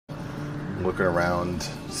looking around,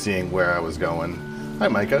 seeing where I was going. Hi,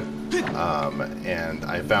 Micah. And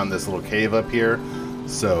I found this little cave up here.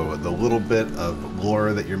 So the little bit of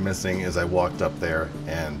lore that you're missing is I walked up there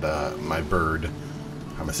and my bird,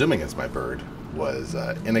 I'm assuming it's my bird, was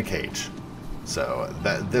in a cage. So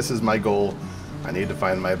this is my goal. I need to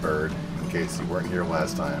find my bird, in case you weren't here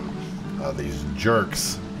last time. These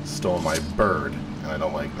jerks stole my bird, and I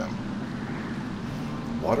don't like them.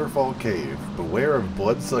 Waterfall Cave. Beware of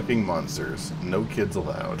blood-sucking monsters. No kids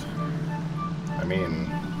allowed. I mean,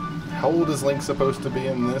 how old is Link supposed to be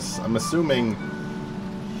in this? I'm assuming...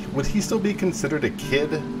 Would he still be considered a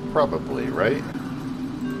kid? Probably, right?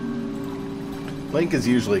 Link is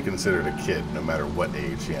usually considered a kid, no matter what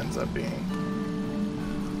age he ends up being.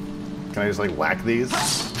 Can I just, like, whack these?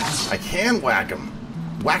 I can whack them!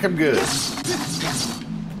 Whack them good!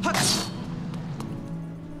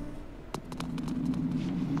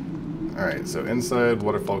 Alright, so inside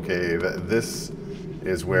Waterfall Cave, this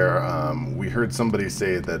is where we heard somebody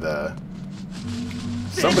say that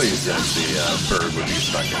somebody said the bird would be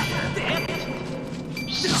stuck in here.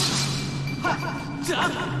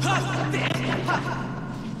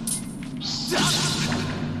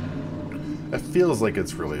 It feels like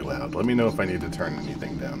it's really loud. Let me know if I need to turn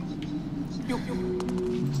anything down.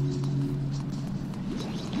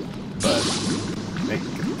 But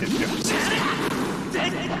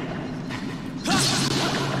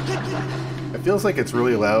it feels like it's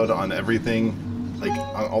really loud on everything, like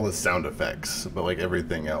on all the sound effects, but like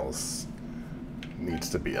everything else needs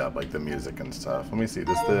to be up, like the music and stuff. Let me see.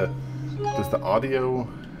 Does the audio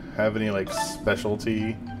have any like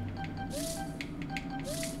specialty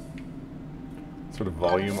sort of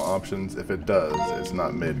volume options? If it does, it's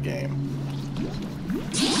not mid-game.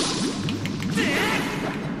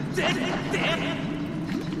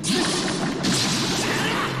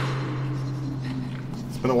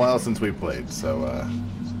 It's been a while since we played, so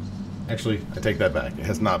actually, I take that back. It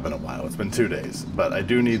has not been a while. It's been 2 days, but I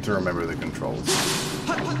do need to remember the controls.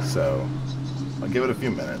 So I'll give it a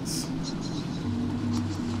few minutes.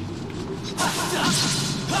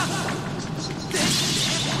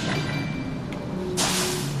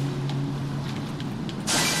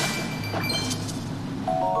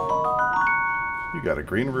 You got a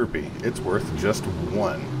green rupee. It's worth just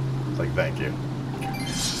 1. It's like, thank you.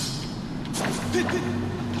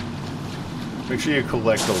 Make sure you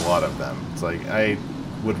collect a lot of them. It's like, I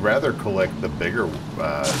would rather collect the bigger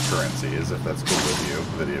currencies, if that's cool with you,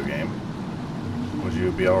 video game. Would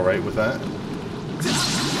you be alright with that?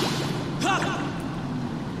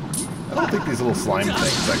 I don't think these little slime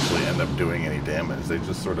things actually end up doing any damage. They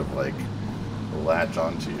just sort of like latch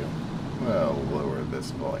onto you. I'll lower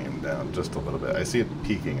this volume down just a little bit. I see it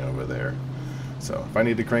peaking over there. So if I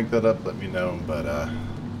need to crank that up, let me know. But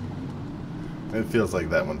it feels like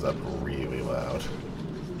that one's up really loud.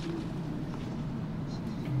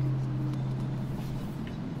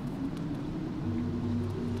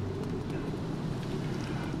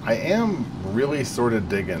 I am really sort of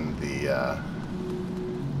digging the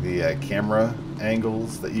camera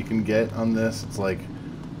angles that you can get on this. It's like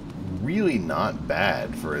really not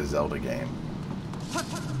bad for a Zelda game.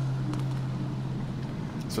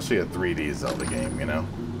 Especially a 3D Zelda game, you know?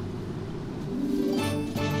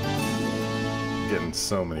 Getting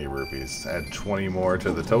so many rupees. Add 20 more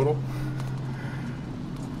to the total.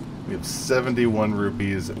 We have 71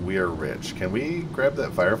 rupees. We are rich. Can we grab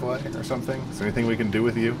that firefly or something? Is there anything we can do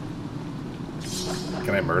with you?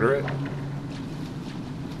 Can I murder it?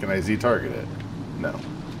 Can I Z-target it? No.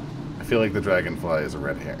 I feel like the dragonfly is a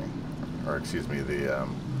red herring. Or excuse me, the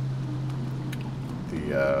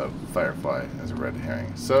firefly is a red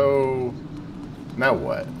herring. So now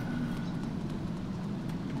what?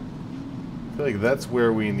 I feel like that's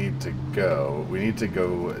where we need to go. We need to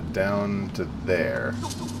go down to there.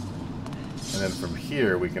 And then from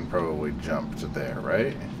here we can probably jump to there,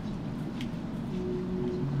 right?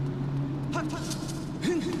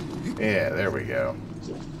 Yeah, there we go.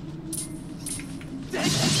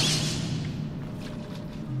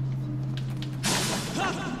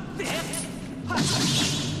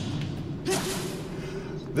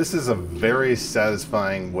 This is a very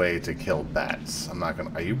satisfying way to kill bats. I'm not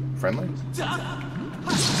gonna... Are you friendly?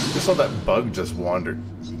 I saw that bug just wander.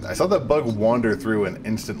 I saw that bug wander through and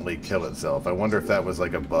instantly kill itself. I wonder if that was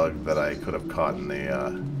like a bug that I could have caught in the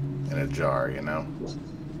in a jar, you know?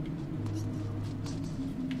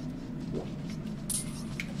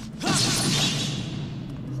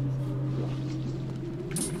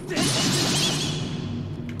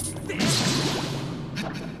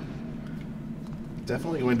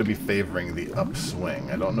 Definitely going to be favoring the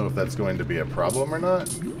upswing. I don't know if that's going to be a problem or not.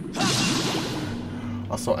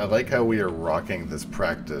 Also, I like how we are rocking this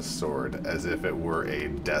practice sword as if it were a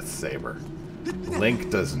death saber.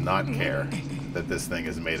 Link does not care that this thing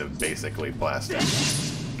is made of basically plastic.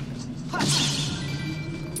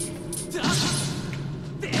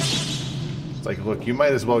 It's like, look, you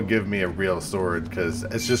might as well give me a real sword, because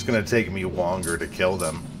it's just going to take me longer to kill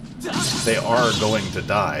them. They are going to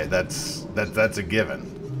die. That's a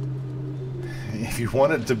given. If you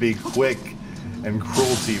want it to be quick and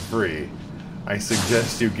cruelty-free, I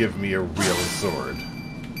suggest you give me a real sword.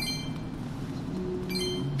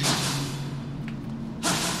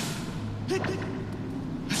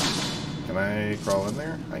 Can I crawl in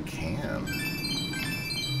there? I can.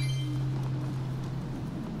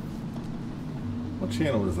 What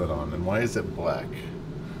channel is that on, and why is it black?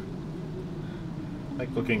 I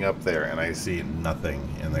like looking up there, and I see nothing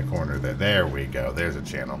in the corner there. There we go. There's a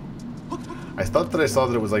channel. I thought that I saw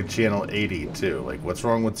that it was like channel 80 too. Like, what's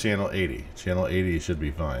wrong with channel 80? Channel 80 should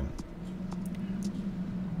be fine.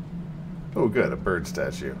 Oh, good, a bird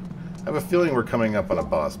statue. I have a feeling we're coming up on a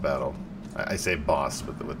boss battle. I say boss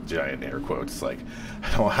with giant air quotes. Like,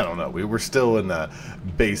 I don't know. We were still in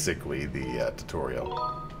basically the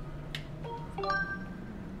tutorial.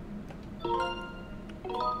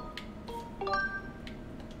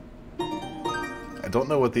 I don't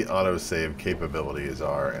know what the autosave capabilities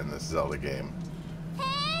are in this Zelda game.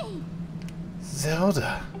 Hey!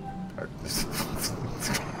 Zelda!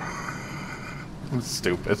 I'm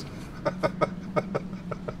stupid.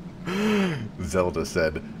 Zelda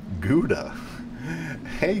said, Gouda.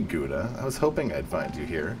 Hey, Gouda. I was hoping I'd find you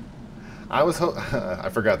here. I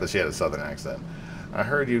forgot that she had a southern accent. I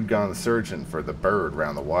heard you'd gone searching for the bird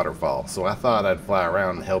around the waterfall, so I thought I'd fly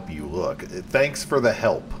around and help you look. Thanks for the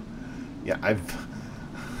help. Yeah,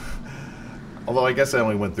 although I guess I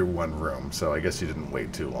only went through one room, so I guess you didn't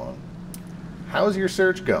wait too long. How's your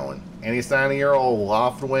search going? Any sign of your old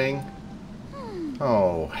Loftwing?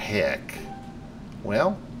 Oh, heck.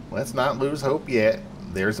 Well, let's not lose hope yet.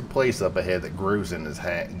 There's a place up ahead that Groose and his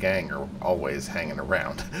gang are always hanging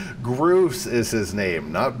around. Groose is his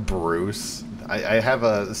name, not Bruce. I have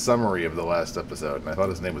a summary of the last episode, and I thought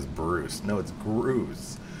his name was Bruce. No, it's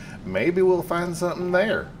Groose. Maybe we'll find something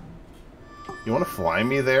there. You want to fly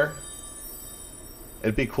me there?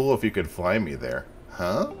 It'd be cool if you could fly me there.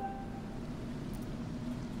 Huh?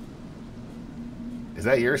 Is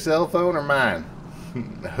that your cell phone or mine?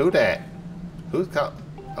 Who dat? Who's call?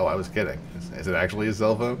 Oh, I was kidding. Is it actually a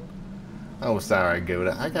cell phone? Oh, sorry,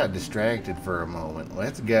 Gouda. I got distracted for a moment.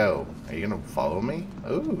 Let's go. Are you gonna follow me?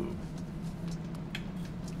 Ooh.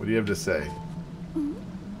 What do you have to say?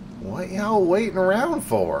 What y'all waiting around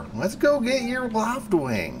for? Let's go get your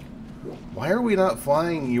Loftwing. Why are we not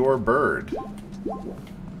flying your bird?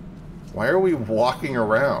 Why are we walking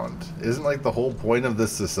around? Isn't like the whole point of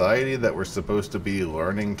this society that we're supposed to be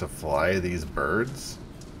learning to fly these birds?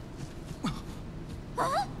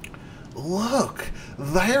 Huh? Look!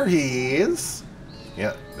 There he is!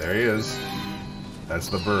 Yeah, there he is. That's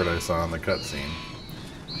the bird I saw in the cutscene.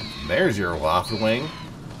 There's your Loftwing.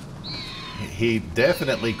 He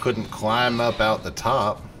definitely couldn't climb up out the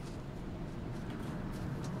top.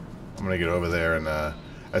 I'm gonna get over there and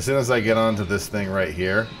as soon as I get onto this thing right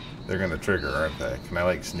here, they're gonna trigger, aren't they? Can I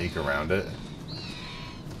like sneak around it?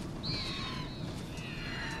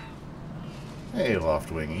 Hey,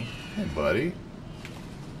 Loftwingy. Hey, buddy.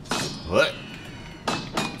 What?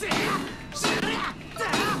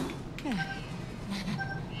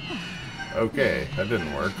 Okay, that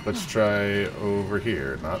didn't work. Let's try over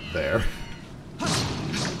here, not there.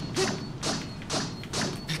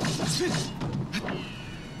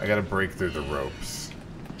 I gotta break through the ropes.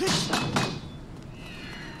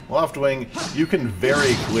 Loftwing, you can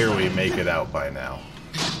very clearly make it out by now.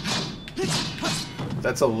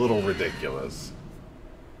 That's a little ridiculous.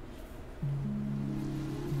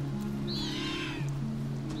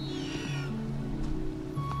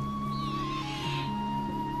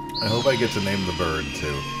 I hope I get to name the bird,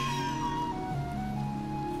 too.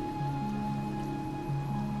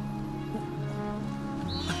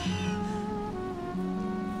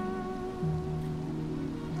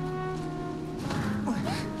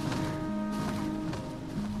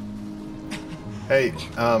 Hey,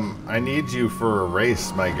 I need you for a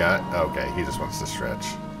race, my guy. Okay, he just wants to stretch.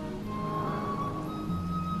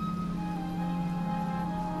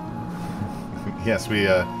 Yes, we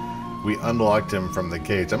unlocked him from the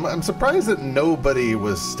cage. I'm surprised that nobody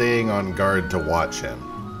was staying on guard to watch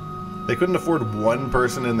him. They couldn't afford one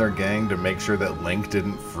person in their gang to make sure that Link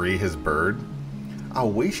didn't free his bird. Oh,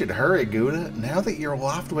 we should hurry, Gouda. Now that your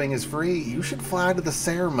Loftwing is free, you should fly to the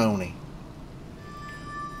ceremony.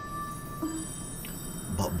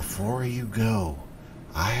 But before you go,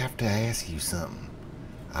 I have to ask you something.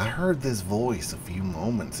 I heard this voice a few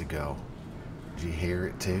moments ago. Did you hear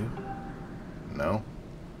it too? No.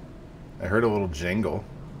 I heard a little jingle.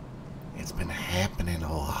 It's been happening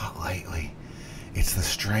a lot lately. It's the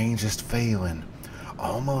strangest feeling.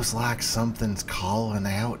 Almost like something's calling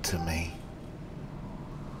out to me.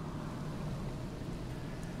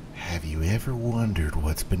 Have you ever wondered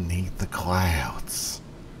what's beneath the clouds?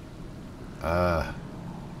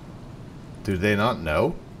 Do they not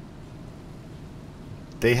know?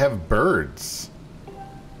 They have birds.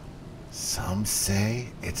 Some say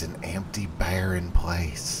it's an empty, barren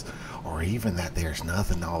place, or even that there's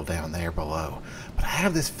nothing all down there below. But I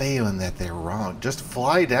have this feeling that they're wrong. Just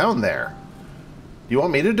fly down there. You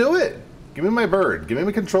want me to do it? Give me my bird. Give me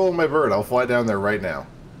the control of my bird. I'll fly down there right now.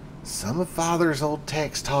 Some of Father's old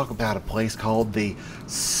texts talk about a place called the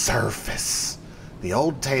Surface. The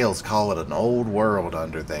old tales call it an old world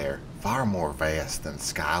under there, far more vast than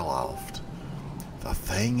Skyloft. The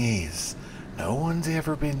thing is, no one's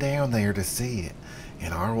ever been down there to see it,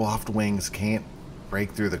 and our loft wings can't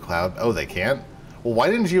break through the cloud. Oh, they can't? Well,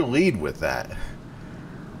 why didn't you lead with that?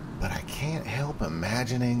 But I can't help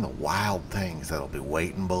imagining the wild things that'll be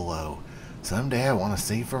waiting below. Someday I want to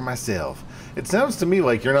see for myself. It sounds to me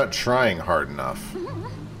like you're not trying hard enough.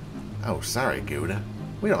 Oh, sorry, Gouda.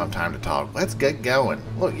 We don't have time to talk. Let's get going.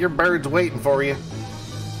 Look, your bird's waiting for you.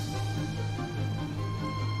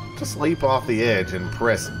 Just leap off the edge and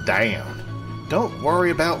press down. Don't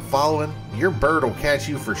worry about following. Your bird will catch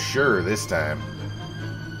you for sure this time.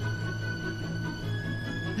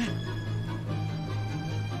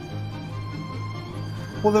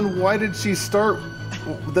 Well, then why did she start...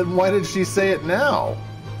 Then why did she say it now?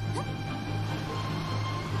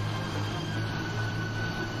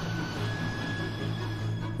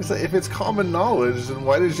 It's like, if it's common knowledge, then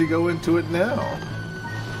why did she go into it now?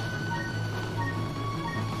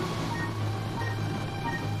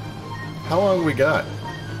 How long we got?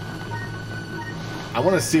 I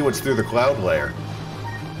want to see what's through the cloud layer.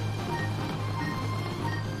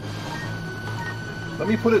 Let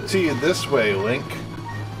me put it to you this way, Link.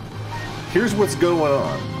 Here's what's going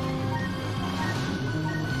on.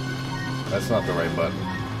 That's not the right button.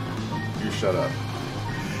 You shut up.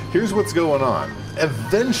 Here's what's going on.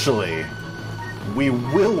 Eventually, we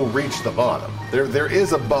will reach the bottom. There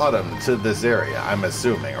is a bottom to this area, I'm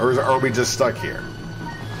assuming. Or are we just stuck here?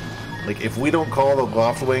 Like, if we don't call the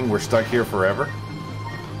loft wing, we're stuck here forever?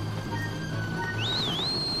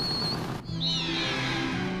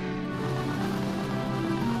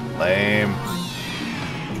 Lame.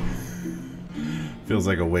 Feels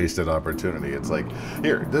like a wasted opportunity. It's like,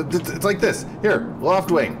 here, it's like this. Here, loft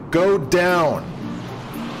wing, go down.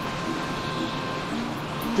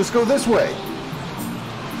 Just go this way.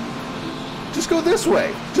 Just go this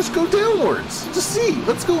way. Just go downwards. Just see.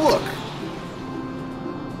 Let's go look.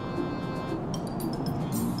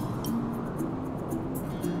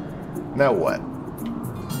 Now what?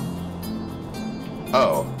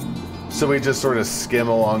 Oh. So we just sort of skim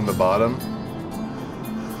along the bottom?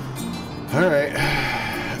 Alright.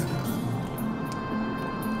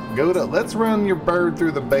 Let's run your bird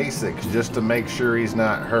through the basics just to make sure he's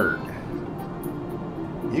not hurt.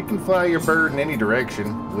 You can fly your bird in any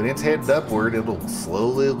direction. When it's headed upward, it'll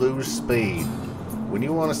slowly lose speed. When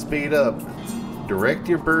you want to speed up, direct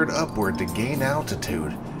your bird upward to gain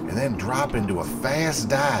altitude, and then drop into a fast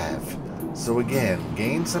dive. So again,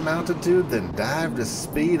 gain some altitude, then dive to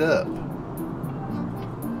speed up.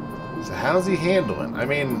 So how's he handling? I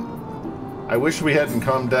mean, I wish we hadn't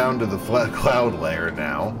come down to the flat cloud layer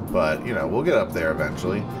now, but, you know, we'll get up there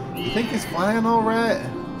eventually. You think he's flying all right?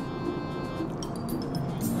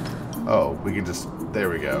 Oh, we can just... There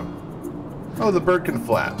we go. Oh, the bird can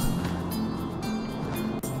flap.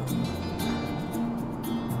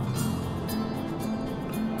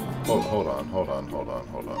 Oh, hold on.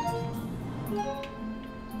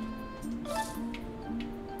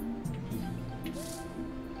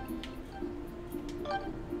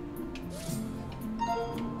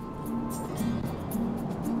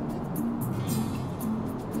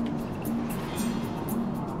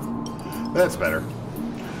 That's better.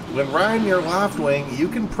 When riding your loft wing, you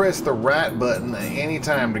can press the right button at any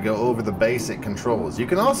time to go over the basic controls. You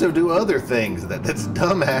can also do other things that's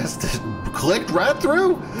dumbass clicked right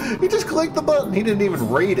through. He just clicked the button. He didn't even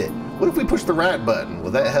read it. What if we push the right button?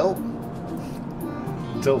 Will that help?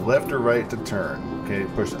 Tilt left or right to turn. Okay,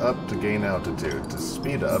 push up to gain altitude. To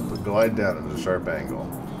speed up, glide down at a sharp angle.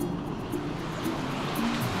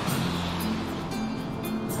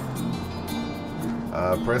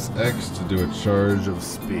 Press X to do a charge of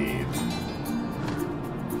speed.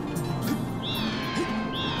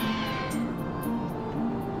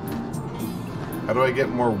 How do I get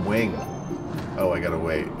more wing? Oh, I gotta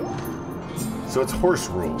wait. So it's horse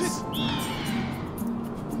rules.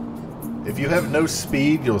 If you have no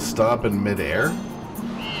speed, you'll stop in midair.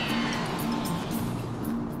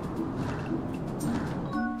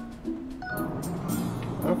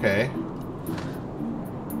 Okay.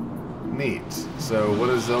 Neat. So what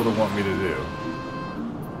does Zelda want me to do?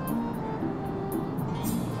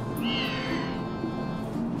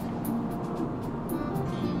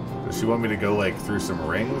 Does she want me to go, like, through some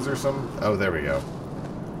rings or something? Oh, there we go.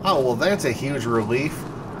 Oh, well, that's a huge relief.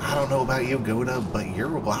 I don't know about you, Goda, but your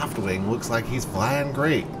Loftwing looks like he's flying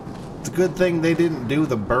great. It's a good thing they didn't do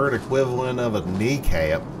the bird equivalent of a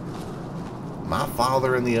kneecap. My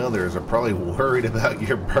father and the others are probably worried about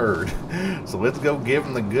your bird, so let's go give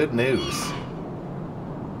them the good news.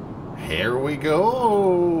 Here we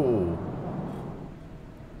go.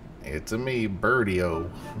 It's a me, Birdie-o.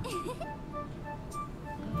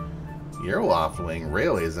 Your Loftwing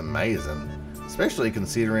really is amazing, especially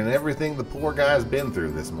considering everything the poor guy's been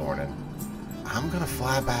through this morning. I'm gonna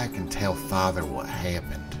fly back and tell Father what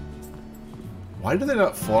happened. Why do they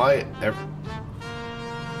not fly every...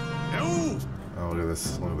 No! Oh, look at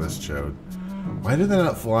this chode. Why do they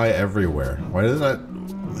not fly everywhere? Why do they not...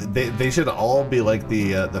 They should all be like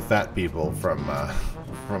the fat people from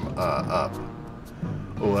Up.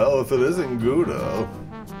 Well, if it isn't Gouda,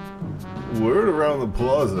 word around the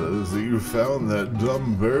plaza is that you found that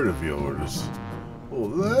dumb bird of yours. Well,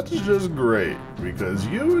 that's just great, because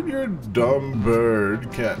you and your dumb bird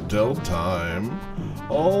can't tell time.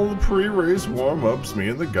 All the pre-race warm-ups me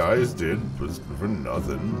and the guys did was for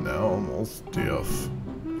nothing. Now I'm all stiff.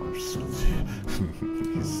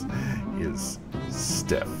 He's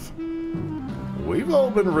stiff. We've all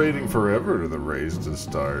been waiting forever for the race to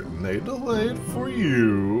start, and they delayed for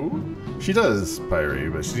you. She does,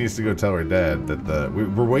 Pyrie, but she needs to go tell her dad that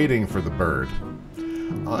we're waiting for the bird.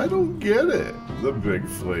 I don't get it. The big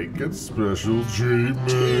flake gets special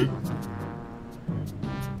treatment.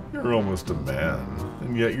 You're almost a man,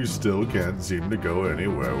 and yet you still can't seem to go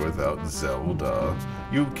anywhere without Zelda.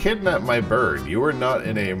 You kidnapped my bird. You are not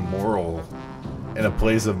in a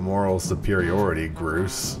place of moral superiority,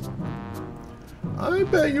 Groose. I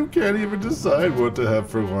bet you can't even decide what to have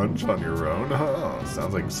for lunch on your own, huh?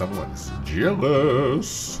 Sounds like someone's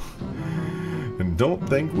jealous. And don't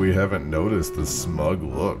think we haven't noticed the smug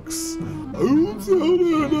looks. Oh,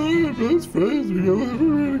 Zelda and I are best friends. We go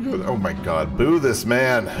everywhere together. Oh my god, boo this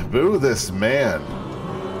man. Boo this man.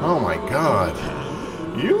 Oh my god.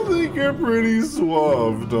 You think you're pretty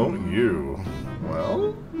suave, don't you?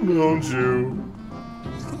 Well, don't you?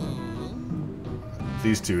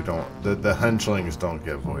 These two don't. The hunchlings don't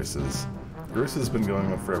get voices. Groose has been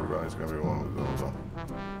going on forever, but he's going to be one with Zelda.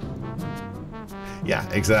 Yeah,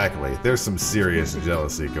 exactly. There's some serious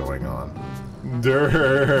jealousy going on.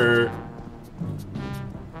 Durr.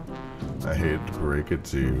 I hate to break it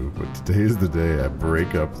to you, but today's the day I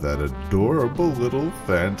break up that adorable little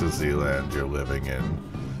fantasy land you're living in.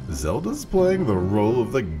 Zelda's playing the role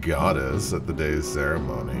of the goddess at the day's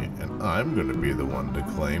ceremony, and I'm gonna be the one to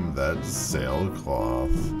claim that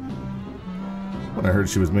sailcloth. When I heard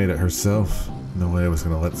she was made it herself, no way I was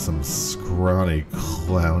gonna let some scrawny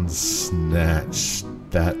clown snatch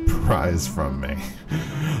that prize from me.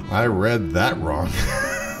 I read that wrong.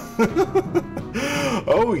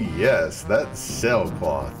 Oh yes, that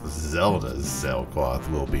sailcloth, Zelda's sailcloth,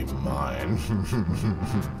 will be mine.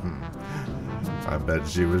 I bet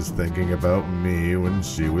she was thinking about me when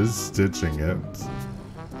she was stitching it.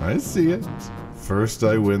 I see it. First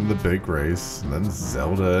I win the big race, and then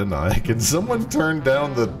Zelda and I... Can someone turn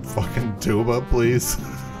down the fucking tuba, please?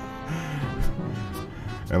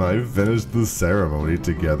 And I finished the ceremony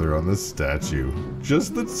together on the statue.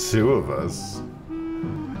 Just the two of us.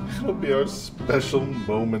 It'll be our special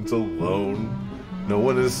moment alone. No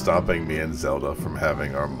one is stopping me and Zelda from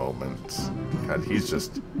having our moment. God, he's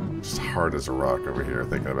just hard as a rock over here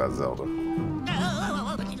thinking about Zelda.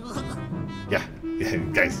 Yeah,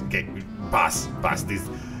 guys, boss,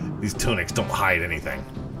 these tunics don't hide anything.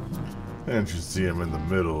 And you see him in the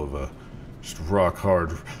middle of a just rock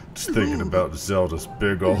hard, just thinking about Zelda's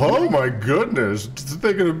big ol'. Oh my goodness, just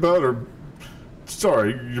thinking about her.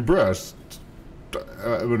 Sorry, your breast.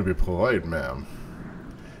 I'm gonna be polite, ma'am.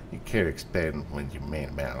 You can't expect when you man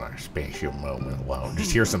about our special moment alone.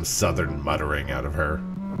 Just hear some southern muttering out of her.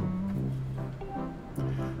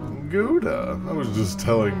 Gouda, I was just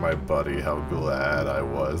telling my buddy how glad I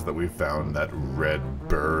was that we found that red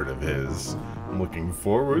bird of his. I'm looking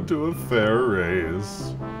forward to a fair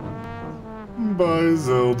race. Bye,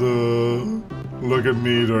 Zelda. Look at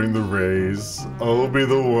me during the race. I'll be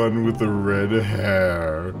the one with the red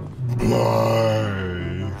hair. Bye.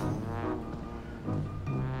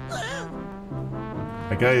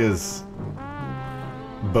 guy is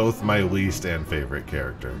both my least and favorite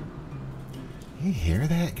character. You hear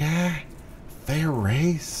that guy? Fair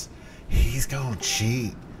race? He's gonna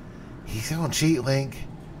cheat. He's gonna cheat, Link.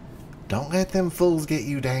 Don't let them fools get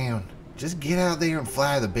you down. Just get out there and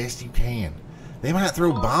fly the best you can. They might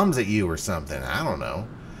throw bombs at you or something. I don't know.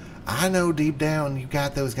 I know deep down you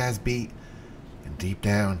got those guys beat. And deep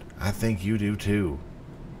down, I think you do too.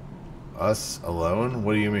 Us alone?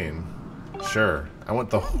 What do you mean? Sure. I want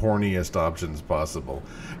the horniest options possible.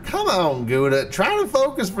 Come on, Gouda. Try to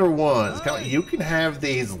focus for once. Come on. You can have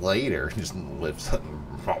these later. Just lift something.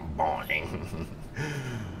 Boing.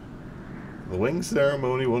 The wing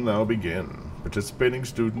ceremony will now begin. Participating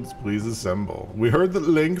students, please assemble. We heard that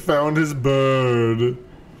Link found his bird.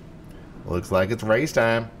 Looks like it's race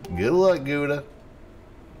time. Good luck, Gouda.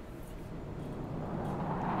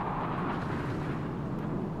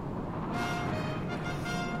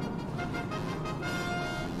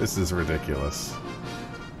 This is ridiculous.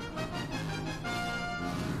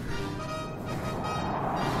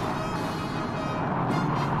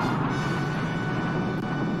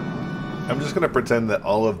 I'm just gonna pretend that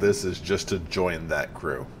all of this is just to join that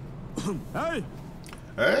crew. Hey!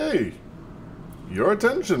 Hey! Your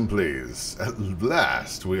attention, please. At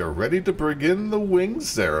last, we are ready to begin the wing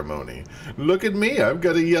ceremony. Look at me, I've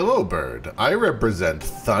got a yellow bird. I represent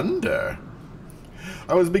thunder.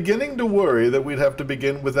 I was beginning to worry that we'd have to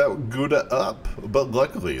begin without Gouda up, but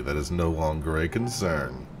luckily that is no longer a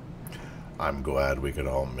concern. I'm glad we could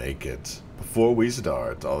all make it. Before we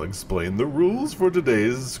start, I'll explain the rules for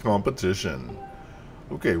today's competition.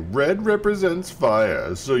 Okay, red represents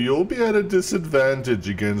fire, so you'll be at a disadvantage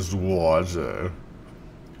against water.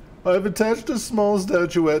 I've attached a small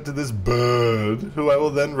statuette to this bird, who I will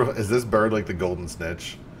then... Is this bird like the golden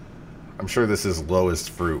snitch? I'm sure this is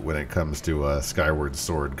lowest fruit when it comes to Skyward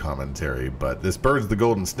Sword commentary, but this bird's the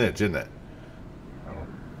golden snitch, isn't it?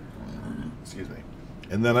 Excuse me.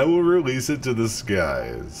 And then I will release it to the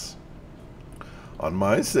skies. On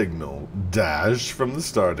my signal, dash from the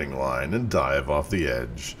starting line and dive off the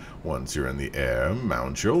edge. Once you're in the air,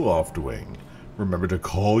 mount your loft wing. Remember to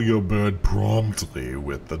call your bird promptly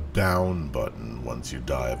with the down button once you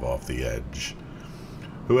dive off the edge.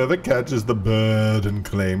 Whoever catches the bird and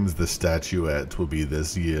claims the statuette will be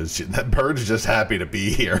this year's... That bird's just happy to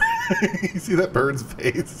be here. You see that bird's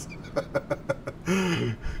face?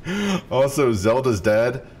 Also, Zelda's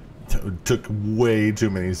dad took way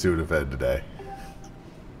too many Sudafed today.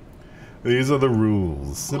 These are the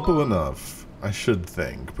rules. Simple enough, I should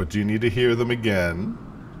think. But do you need to hear them again?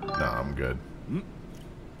 Nah, I'm good.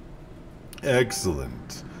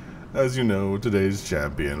 Excellent. As you know, today's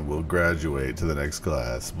champion will graduate to the next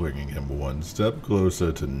class, bringing him one step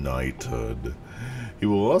closer to knighthood. He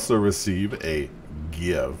will also receive a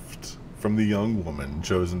gift from the young woman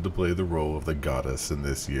chosen to play the role of the goddess in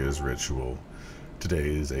this year's ritual.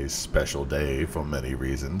 Today is a special day for many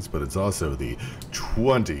reasons, but it's also the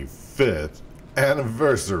 25th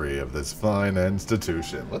anniversary of this fine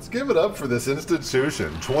institution. Let's give it up for this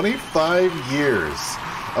institution. 25 years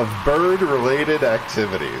of bird-related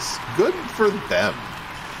activities. Good for them.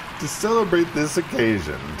 To celebrate this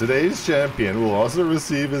occasion, today's champion will also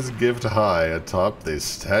receive his gift high atop the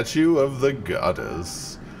statue of the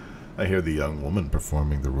goddess. I hear the young woman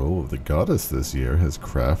performing the role of the goddess this year has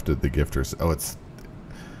crafted the gift herself. Oh, it's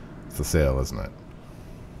the sale, isn't it?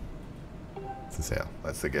 It's the sale.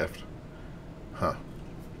 That's the gift. Huh.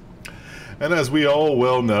 And as we all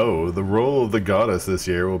well know, the role of the goddess this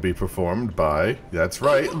year will be performed by, that's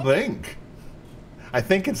right, Link. I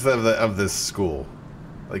think it's of this school.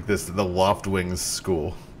 Like the Loftwings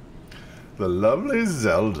school. The lovely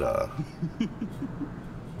Zelda.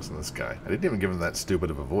 Listen to this guy. I didn't even give him that stupid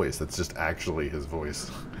of a voice. That's just actually his voice.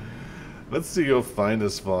 Let's see your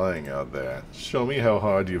finest flying out there. Show me how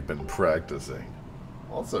hard you've been practicing.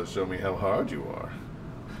 Also, show me how hard you are.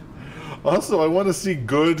 Also, I want to see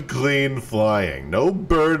good, clean flying. No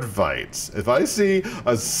bird fights. If I see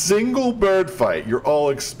a single bird fight, you're all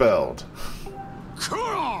expelled.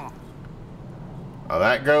 Now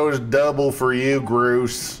that goes double for you,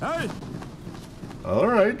 Groose. Hey!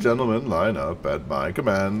 Alright, gentlemen, line up. At my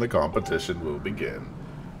command, the competition will begin.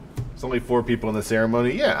 There's only 4 people in the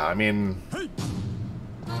ceremony. Yeah, I mean...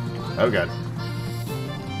 Oh, God.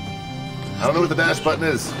 I don't know what the dash button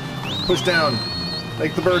is. Push down.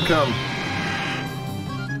 Make the bird come.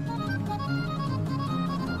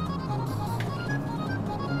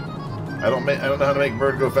 I don't know how to make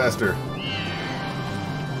bird go faster.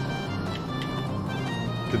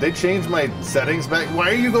 Did they change my settings back? Why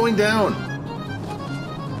are you going down?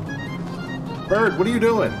 Bird, what are you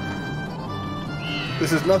doing?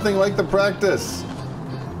 This is nothing like the practice.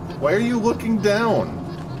 Why are you looking down?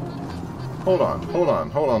 Hold on.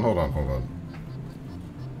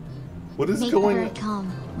 What is going on?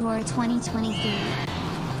 Come, Roar 2023.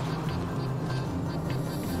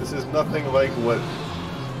 This is nothing like what...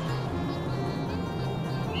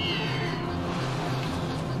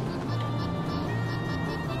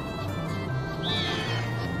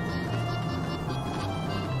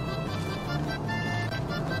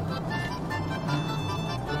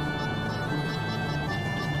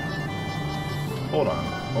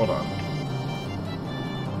 Hold on.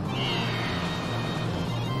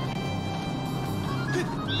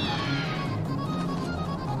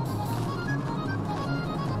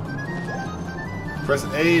 Press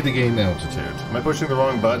A to gain altitude. Am I pushing the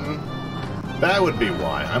wrong button? That would be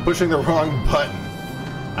why. I'm pushing the wrong button.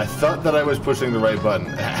 I thought that I was pushing the right button.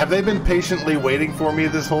 Have they been patiently waiting for me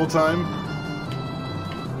this whole time?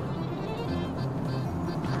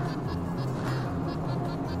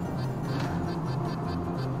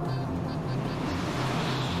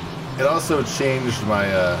 It also changed my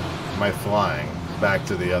my flying back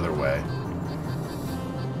to the other way.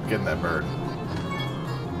 Getting that bird.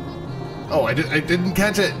 Oh, I didn't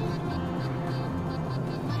catch it.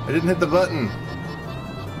 I didn't hit the button.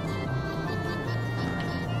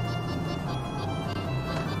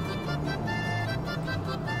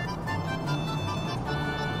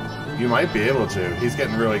 You might be able to. He's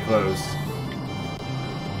getting really close.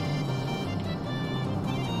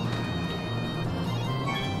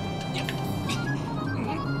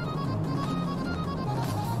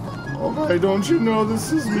 Oh, why don't you know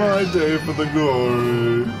this is my day for the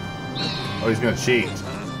glory? Oh, he's gonna cheat.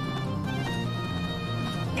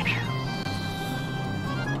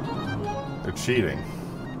 They're cheating.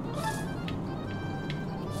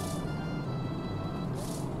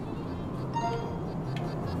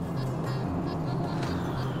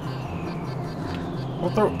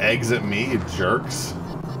 Don't throw eggs at me, you jerks.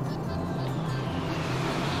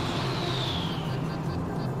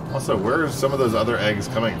 Also, where are some of those other eggs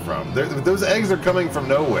coming from? Those eggs are coming from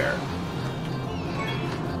nowhere.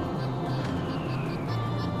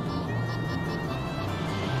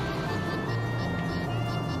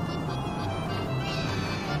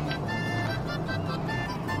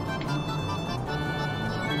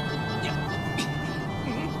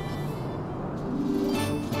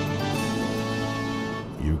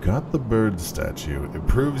 You got the bird statue. It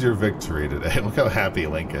proves your victory today. Look how happy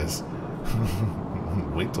Link is.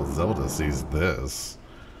 Wait till Zelda sees this.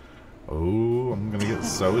 Oh, I'm gonna get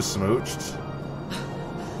so smooched.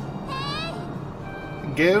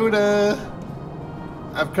 Gouda!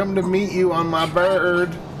 I've come to meet you on my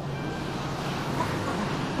bird.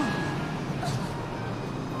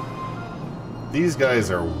 These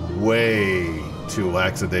guys are way too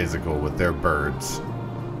lackadaisical with their birds.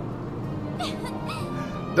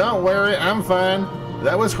 Don't worry, I'm fine.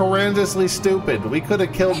 That was horrendously stupid. We could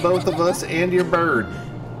have killed both of us and your bird.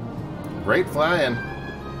 Great flying.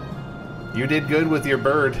 You did good with your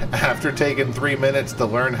bird after taking 3 minutes to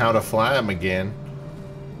learn how to fly him again.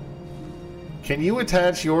 Can you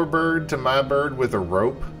attach your bird to my bird with a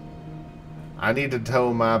rope? I need to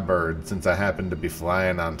tow my bird since I happen to be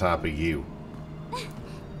flying on top of you.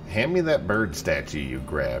 Hand me that bird statue you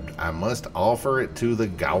grabbed. I must offer it to the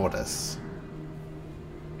goddess.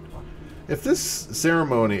 If this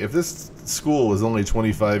ceremony, if this school is only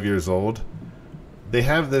 25 years old, they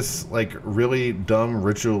have this, like, really dumb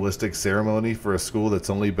ritualistic ceremony for a school that's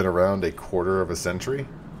only been around a quarter of a century?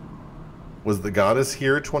 Was the goddess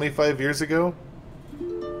here 25 years ago?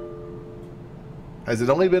 Has it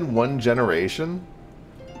only been one generation?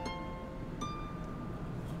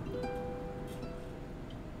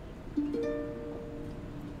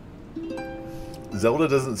 Zelda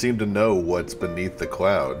doesn't seem to know what's beneath the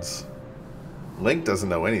clouds. Link doesn't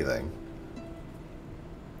know anything.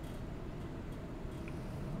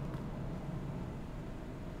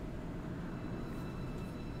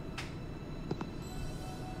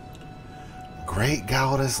 Great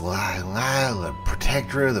goddess Lila,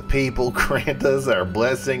 protector of the people, grant us our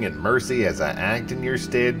blessing and mercy as I act in your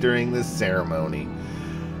stead during this ceremony.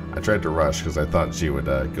 I tried to rush because I thought she would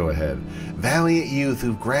go ahead. Valiant youth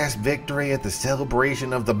who've grasped victory at the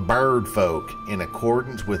celebration of the bird folk in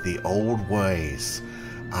accordance with the old ways,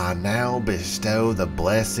 I now bestow the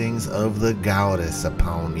blessings of the goddess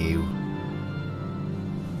upon you.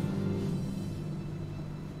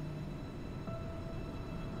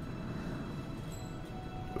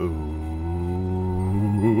 Ooh.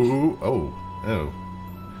 Oh. Oh.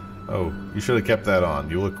 Oh, you should have kept that on.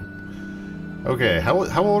 You look... Okay, how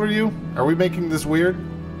old are you? Are we making this weird?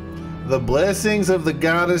 The blessings of the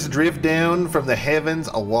goddess drift down from the heavens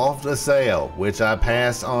aloft a sail, which I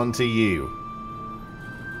pass on to you.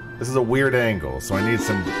 This is a weird angle, so I need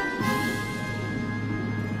some...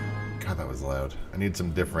 God, that was loud. I need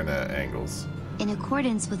some different angles. In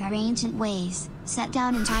accordance with our ancient ways, set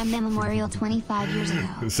down in time immemorial 25 years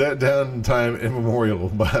ago. Set down in time immemorial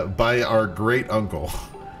by our great uncle.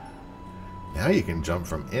 Now you can jump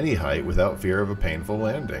from any height without fear of a painful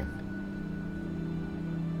landing.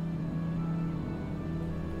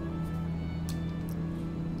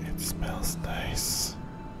 It smells nice.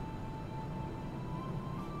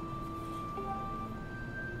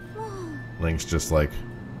 Link's just like...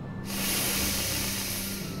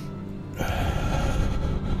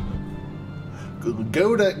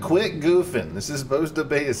 Go to quit goofing. This is supposed to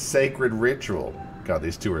be a sacred ritual. God,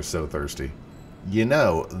 these two are so thirsty. You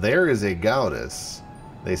know, there is a goddess.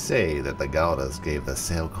 They say that the goddess gave the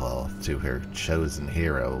sailcloth to her chosen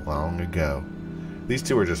hero long ago. These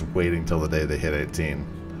two are just waiting till the day they hit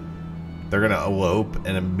 18. They're gonna elope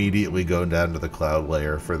and immediately go down to the cloud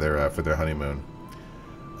layer for their honeymoon.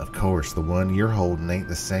 Of course, the one you're holding ain't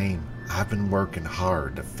the same. I've been working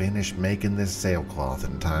hard to finish making this sailcloth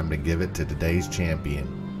in time to give it to today's champion.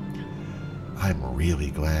 I'm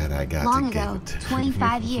really glad I got to give it to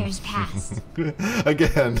 25 years passed.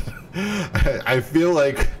 Again, I feel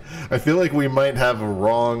like we might have a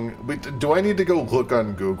wrong... Do I need to go look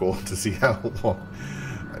on Google to see how long?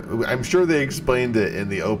 I'm sure they explained it in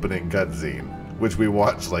the opening cutscene, which we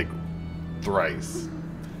watched like thrice.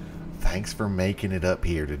 Thanks for making it up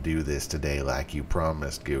here to do this today like you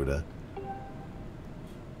promised, Gouda.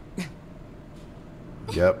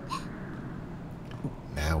 Yep.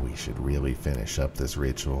 Now we should really finish up this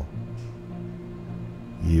ritual.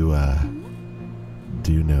 You,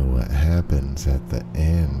 do know what happens at the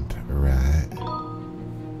end, right?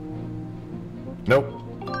 Nope.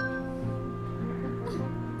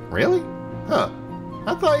 Really? Huh.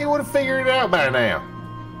 I thought you would have figured it out by now.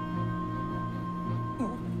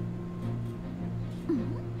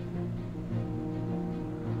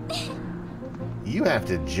 You have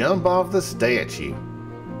to jump off the statue.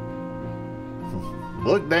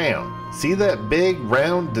 Look down. See that big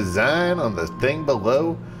round design on the thing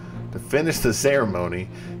below? To finish the ceremony,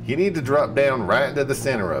 you need to drop down right into the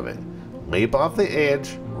center of it. Leap off the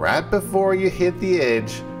edge right before you hit the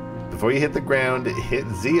edge. Before you hit the ground, hit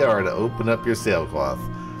ZR to open up your sailcloth.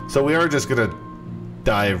 So we are just going to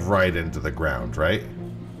dive right into the ground, right?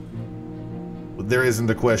 There isn't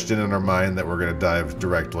a question in our mind that we're going to dive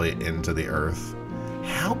directly into the earth.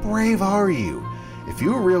 How brave are you? If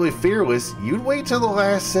you were really fearless, you'd wait till the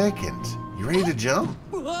last second. You ready to jump?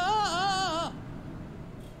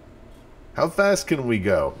 How fast can we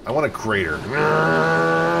go? I want a crater.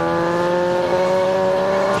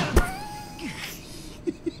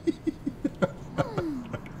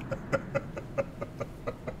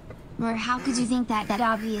 Or how could you think that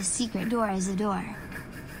obvious secret door is a door?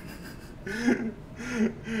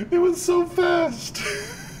 It was so fast.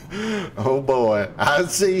 Oh boy, I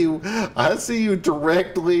see you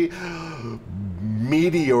directly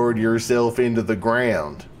meteored yourself into the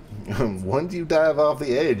ground. Once you dive off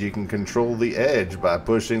the edge, you can control the edge by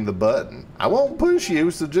pushing the button. I won't push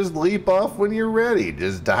you, so just leap off when you're ready.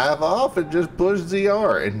 Just dive off and just push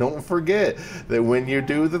ZR. And don't forget that when you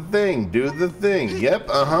do the thing, do the thing. Yep,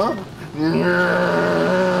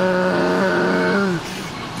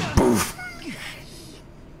 Poof.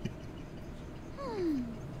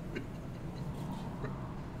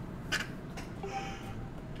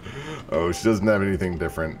 Oh, she doesn't have anything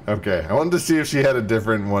different. Okay, I wanted to see if she had a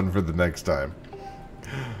different one for the next time.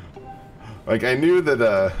 Like, I knew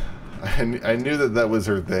that, I knew that that was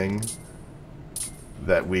her thing.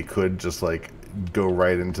 That we could just, like, go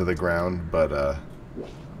right into the ground, but,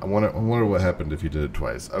 I wonder what happened if you did it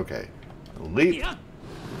twice. Okay. Leap.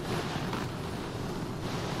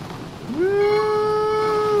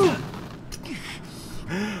 Woo!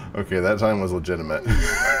 Okay, that time was legitimate.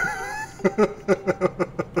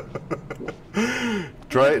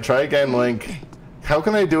 Try again, Link. How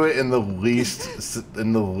can I do it in the least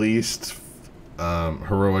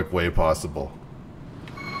heroic way possible?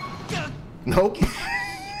 Nope.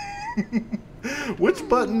 Which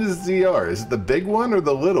button is ZR? Is it the big one or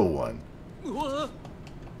the little one?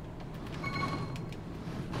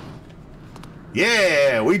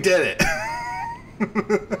 Yeah, we did it.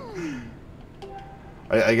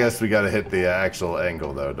 I guess we gotta hit the actual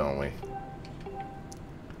angle though, don't we?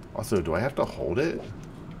 Also, do I have to hold it?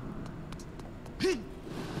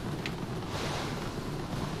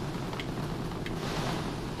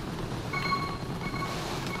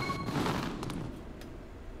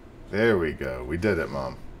 There we go. We did it,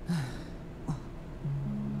 Mom.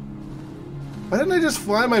 Why didn't I just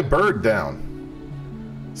fly my bird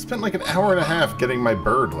down? Spent like an hour and a half getting my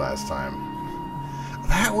bird last time.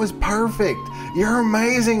 That was perfect. You're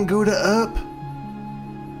amazing, Gouda up.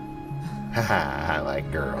 Haha, I like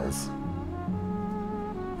girls.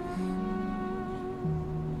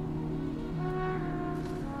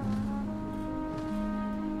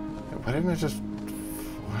 Why didn't I just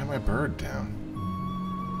fly my bird down?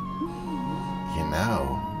 You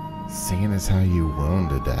know, seeing as how you won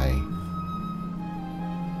today,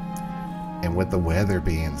 and with the weather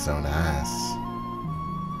being so nice,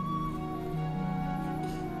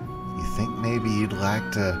 you think maybe you'd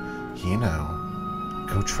like to, you know,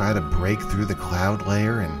 go try to break through the cloud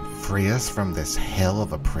layer and free us from this hell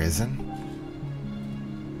of a prison?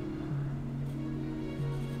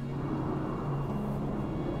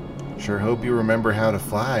 Sure hope you remember how to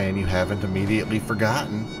fly and you haven't immediately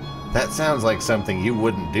forgotten. That sounds like something you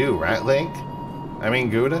wouldn't do, right, Link? I mean,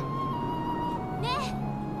 Gouda?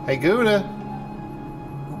 Hey, Gouda!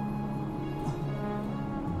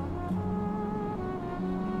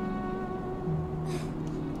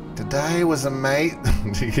 Today was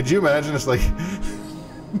amazing. Could you imagine? It's like...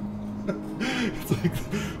 it's like...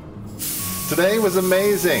 Today was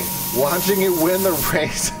amazing. Watching it win the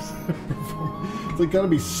race. It's like gotta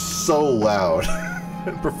be so loud.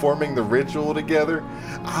 And performing the ritual together.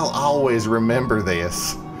 I'll always remember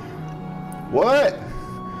this. What?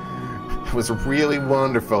 It was really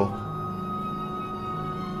wonderful.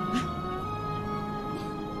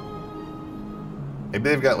 Maybe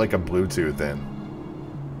they've got like a Bluetooth in.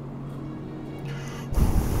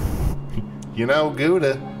 You know,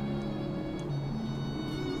 Gouda.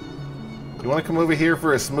 You want to come over here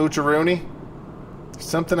for a smoocheroonie? There's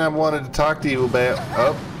something I wanted to talk to you about.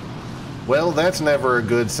 Oh. Well, that's never a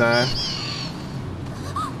good sign.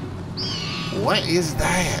 What is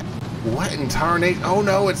that? What in tarnate? Oh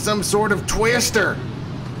no, it's some sort of twister!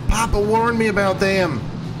 Papa warned me about them!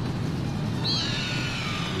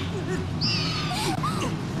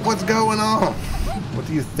 What's going on? What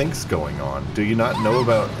do you think's going on? Do you not know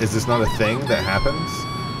about... Is this not a thing that happens?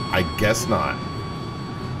 I guess not.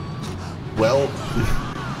 Well...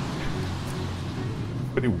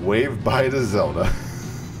 But he waved bye to Zelda.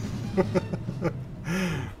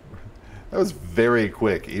 That was very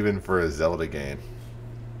quick, even for a Zelda game.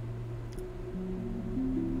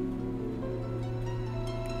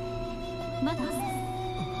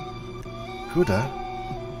 Gouda?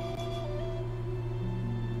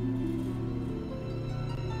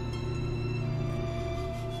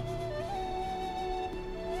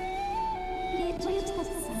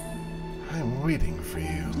 I'm waiting for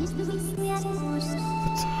you. The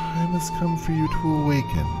time has come for you to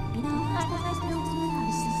awaken.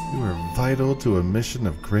 You are vital to a mission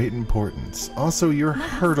of great importance. Also, you're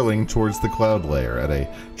hurtling towards the cloud layer at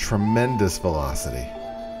a tremendous velocity.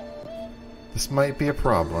 This might be a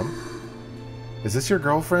problem. Is this your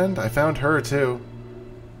girlfriend? I found her too.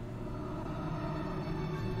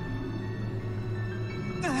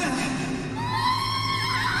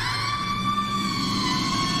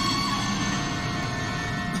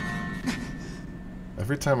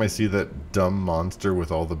 Every time I see that dumb monster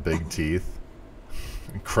with all the big teeth,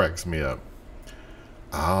 it cracks me up.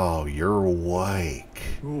 Oh, you're awake.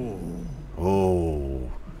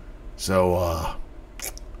 Oh. So,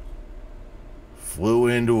 flew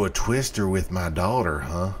into a twister with my daughter,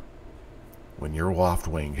 huh? When your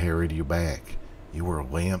Waftwing carried you back, you were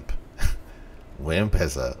limp. Limp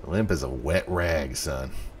as a wet rag,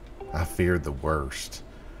 son. I feared the worst.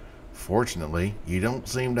 Fortunately, you don't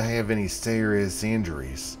seem to have any serious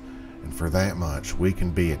injuries, and for that much, we can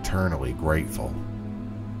be eternally grateful.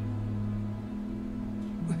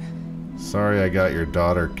 Sorry I got your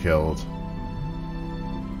daughter killed.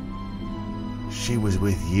 She was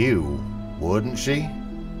with you, wasn't she?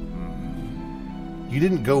 You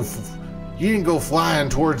didn't go flying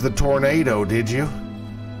towards the tornado, did you?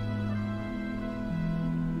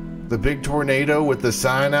 The big tornado with the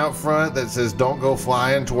sign out front that says "Don't go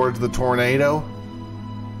flying towards the tornado."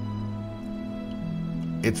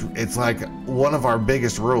 It's like one of our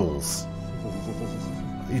biggest rules.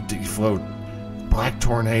 You float black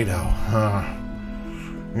tornado, huh?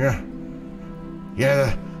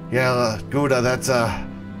 Yeah, Gouda. That's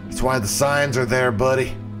why the signs are there,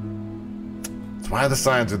 buddy. That's why the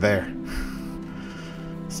signs are there.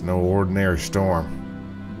 It's no ordinary storm.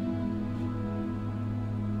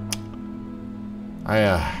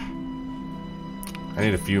 I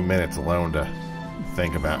need a few minutes alone to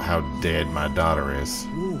think about how dead my daughter is.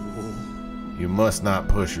 You must not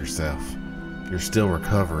push yourself. You're still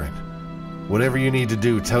recovering. Whatever you need to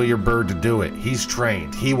do, tell your bird to do it. He's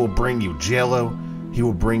trained. He will bring you Jello, He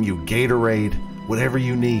will bring you Gatorade, whatever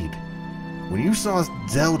you need. When you saw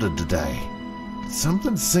Zelda today, did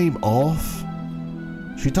something seem off?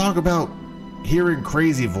 She talked about hearing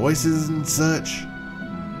crazy voices and such.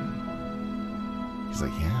 He's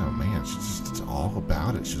like, yeah, man, she's just all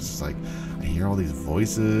about it. She's just like, I hear all these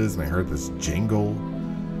voices and I heard this jingle.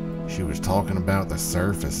 She was talking about the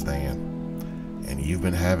surface then. And you've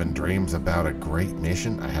been having dreams about a great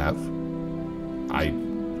mission? I have.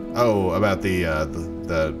 Oh, about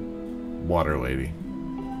the water lady.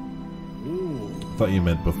 Thought you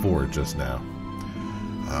meant before just now.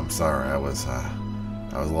 I'm sorry, I was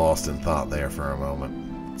lost in thought there for a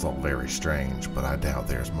moment. It's all very strange, but I doubt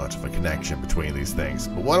there's much of a connection between these things.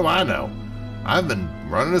 But what do I know? I've been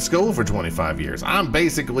running a school for 25 years. I'm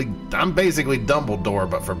basically Dumbledore,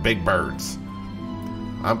 but for big birds.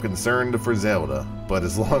 I'm concerned for Zelda, but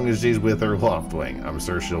as long as she's with her Loftwing, I'm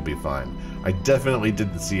sure she'll be fine. I definitely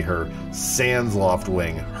didn't see her sans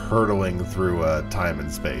Loftwing hurtling through time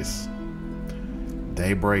and space.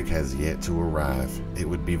 Daybreak has yet to arrive. It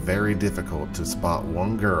would be very difficult to spot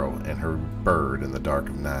one girl and her bird in the dark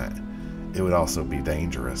of night. It would also be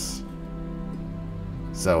dangerous.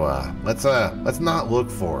 So let's not look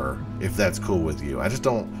for her, if that's cool with you. I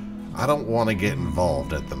don't want to get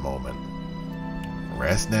involved at the moment.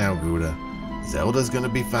 Rest now, Gouda. Zelda's gonna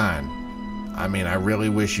be fine. I mean, I really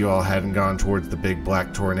wish you all hadn't gone towards the big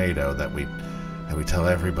black tornado that we tell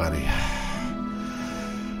everybody.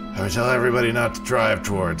 I would tell everybody not to drive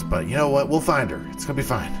towards, but you know what? We'll find her. It's gonna be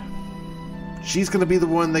fine. She's gonna be the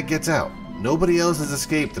one that gets out. Nobody else has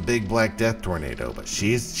escaped the big black death tornado, but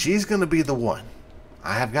she's gonna be the one.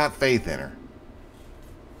 I have got faith in her.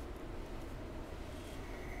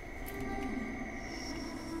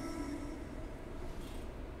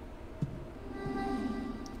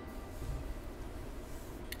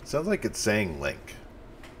 Sounds like it's saying Link,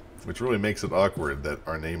 which really makes it awkward that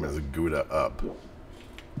our name is Gouda Up.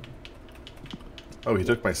 Oh, he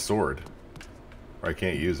took my sword. Or I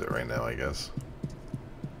can't use it right now, I guess.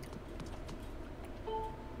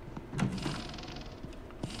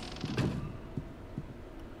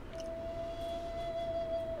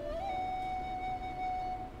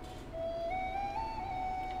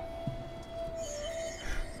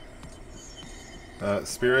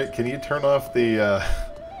 Spirit, can you turn off the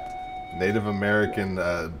Native American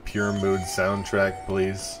Pure Mood soundtrack,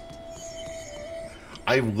 please?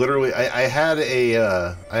 I literally, I had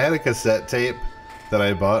a cassette tape that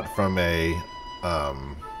I bought from a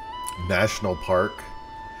national park.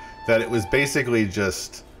 That it was basically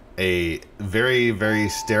just a very, very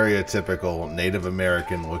stereotypical Native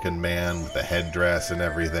American looking man with a headdress and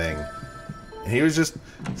everything. And he was just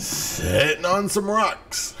sitting on some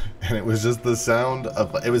rocks. And it was just the sound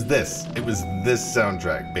of, it was this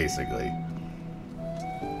soundtrack, basically.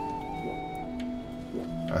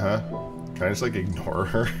 Can I just, like, ignore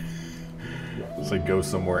her? Just, like, go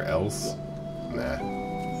somewhere else? Nah.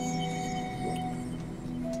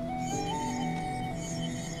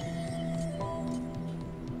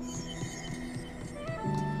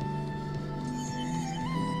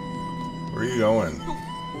 Where are you going?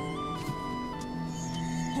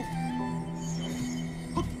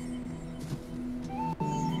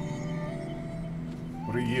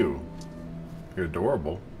 What are you? You're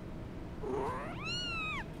adorable.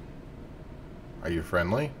 Are you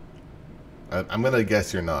friendly? I'm gonna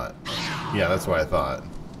guess you're not. Yeah, that's what I thought.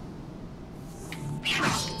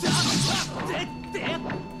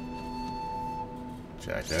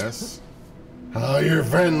 Jackass. Oh, you're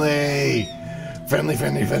friendly! Friendly,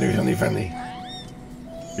 friendly, friendly, friendly, friendly.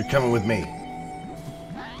 You're coming with me.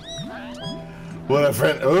 What a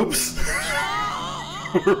friend. Oops!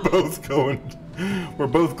 We're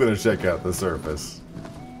both gonna check out the surface.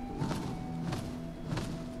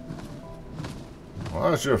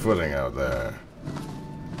 Watch your footing out there.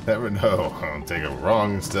 Never know. I'll take a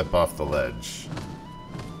wrong step off the ledge.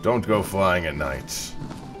 Don't go flying at night.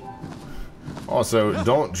 Also,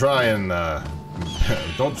 don't try and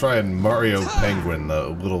Mario Penguin the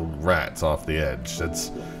little rats off the edge. That's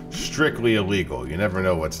strictly illegal. You never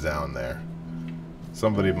know what's down there.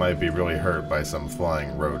 Somebody might be really hurt by some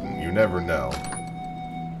flying rodent. You never know.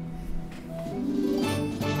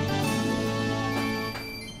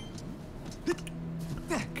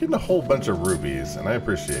 Getting a whole bunch of rubies, and I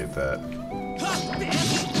appreciate that.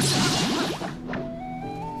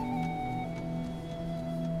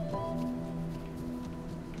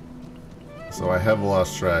 So I have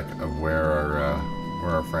lost track of where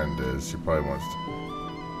our friend is. She probably wants to.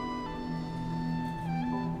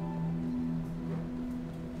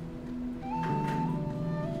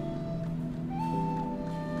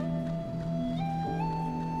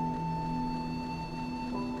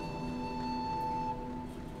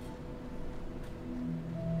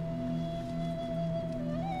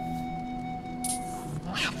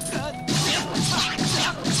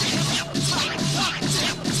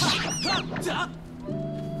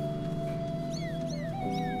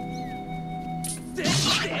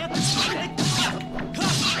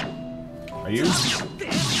 Are you? Do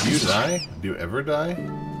you die? Do you ever die?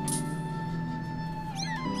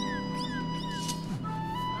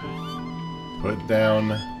 Put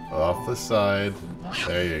down off the side.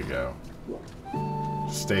 There you go.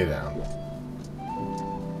 Stay down.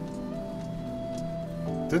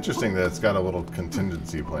 It's interesting that it's got a little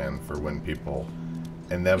contingency plan for when people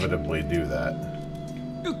inevitably do that.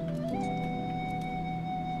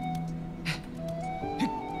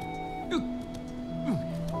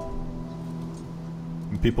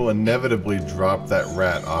 When people inevitably drop that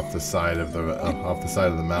rat off the side of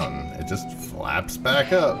the mountain, it just flaps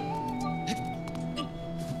back up.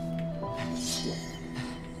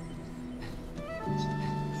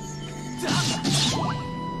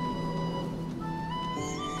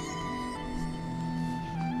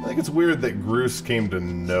 I think it's weird that Groose came to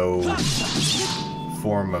no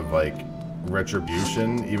form of, like,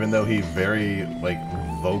 retribution, even though he very, like,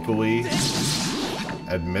 vocally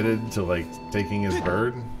admitted to, like, taking his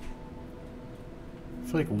bird. I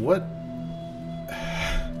feel like, what?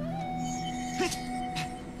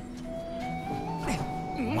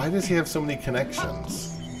 Why does he have so many connections?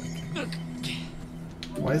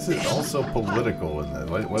 Why is it also political in that?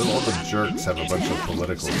 Why do all the jerks have a bunch of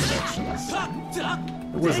political connections?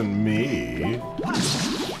 It wasn't me.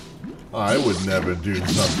 I would never do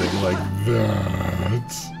something like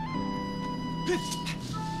that.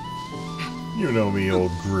 You know me,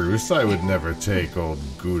 old Groose. I would never take old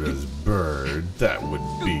Gouda's bird. That would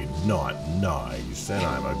be not nice, and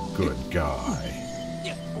I'm a good guy.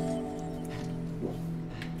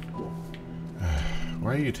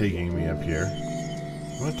 Why are you taking me up here?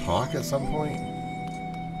 You want to talk at some point?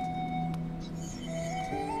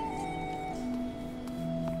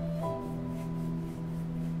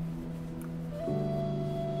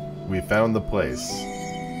 We found the place.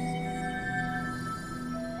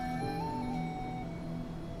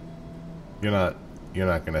 You're not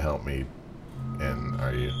gonna help me in,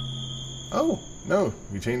 are you? Oh, no,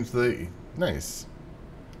 you changed the... Nice.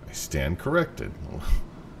 I stand corrected.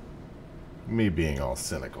 Me being all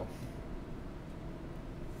cynical.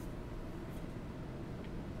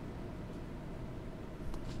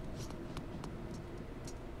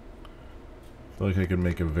 I feel like I could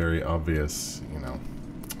make a very obvious, you know,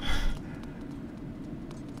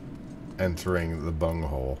 entering the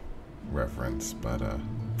bunghole reference, but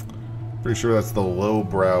pretty sure that's the low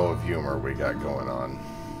brow of humor we got going on.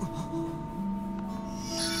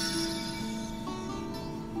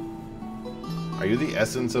 Are you the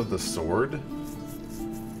essence of the sword?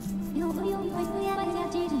 The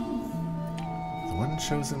one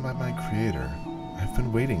chosen by my creator. I've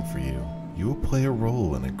been waiting for you. You will play a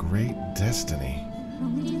role in a great destiny.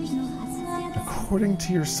 According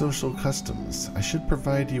to your social customs, I should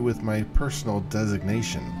provide you with my personal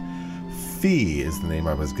designation. Fee is the name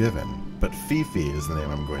I was given, but Fifi is the name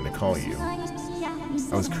I'm going to call you.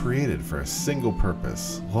 I was created for a single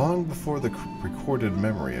purpose, long before the recorded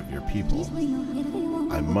memory of your people.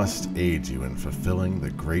 I must aid you in fulfilling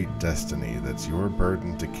the great destiny that's your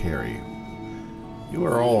burden to carry. You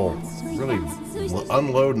are all really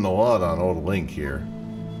unloading a lot on old Link here.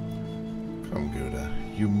 Come, Gouda,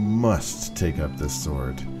 you must take up this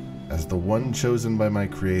sword. As the one chosen by my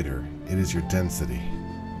creator, it is your density.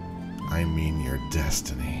 I mean your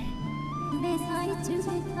destiny.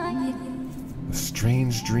 The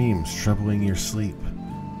strange dreams troubling your sleep,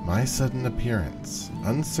 my sudden appearance,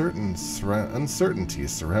 uncertainty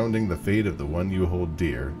surrounding the fate of the one you hold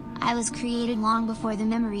dear. I was created long before the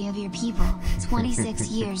memory of your people, 26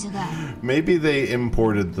 years ago. Maybe they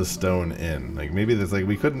imported the stone in. Like, maybe that's like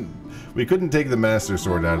we couldn't take the Master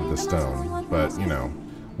Sword out of the stone, but you know,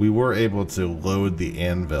 we were able to load the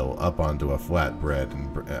anvil up onto a flatbread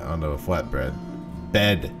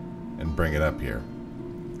bed and bring it up here.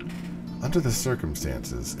 Under the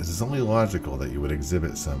circumstances, it is only logical that you would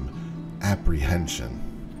exhibit some apprehension.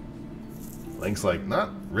 Link's like,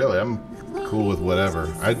 not really, I'm cool with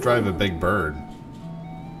whatever. I'd drive a big bird.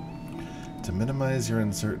 To minimize your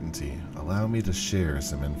uncertainty, allow me to share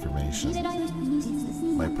some information.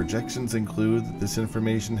 My projections include that this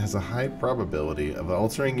information has a high probability of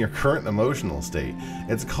altering your current emotional state.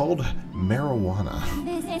 It's called marijuana.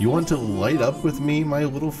 You want to light up with me, my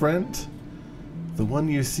little friend? The one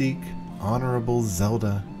you seek, Honorable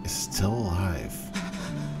Zelda, is still alive.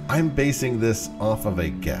 I'm basing this off of a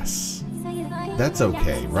guess. That's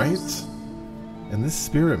okay, right? And this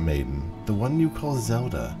spirit maiden, the one you call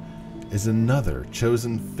Zelda, is another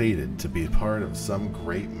chosen fated to be part of some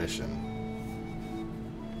great mission.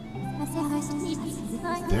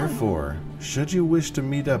 Therefore, should you wish to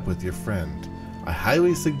meet up with your friend, I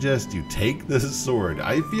highly suggest you take this sword.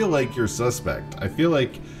 I feel like you're suspect. I feel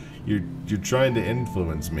like you're trying to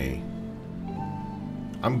influence me.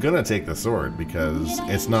 I'm gonna take the sword because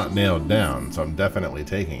it's not nailed down, so I'm definitely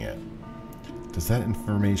taking it. Does that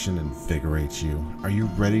information invigorate you? Are you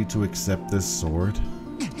ready to accept this sword?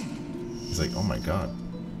 He's like, oh my god.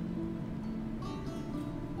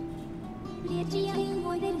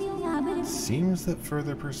 Seems that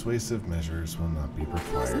further persuasive measures will not be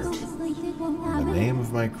required. In the name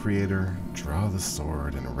of my creator, draw the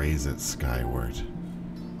sword and raise it skyward.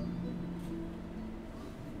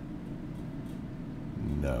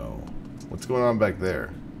 No. What's going on back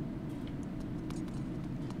there?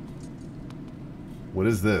 What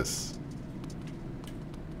is this?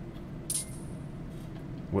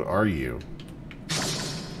 What are you?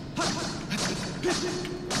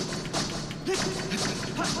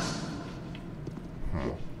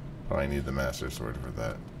 Oh, I need the Master Sword for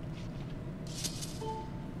that.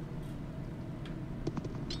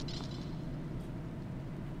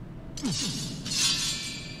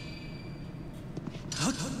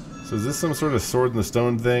 So is this some sort of sword in the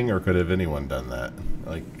stone thing, or could have anyone done that?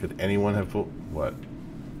 Like, could anyone have pulled... What?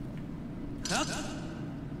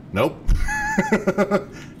 Nope.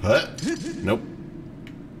 What? Nope.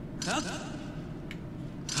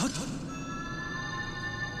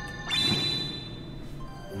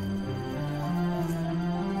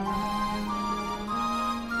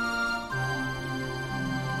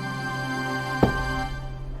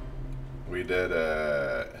 We did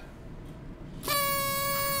it.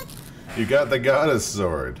 You got the goddess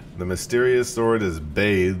sword. The mysterious sword is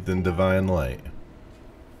bathed in divine light.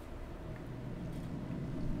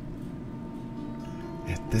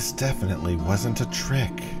 This definitely wasn't a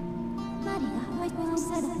trick.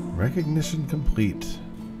 Recognition complete,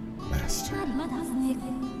 Master.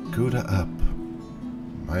 Gouda up.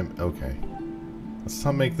 Okay. Let's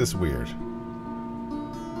not make this weird.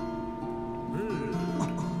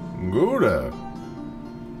 Gouda!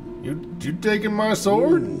 You taking my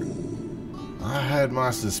sword? I had my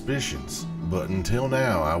suspicions, but until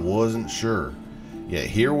now I wasn't sure. Yet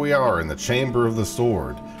here we are in the Chamber of the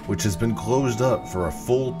Sword, which has been closed up for a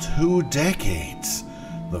full 2 decades.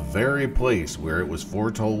 The very place where it was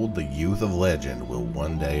foretold the youth of legend will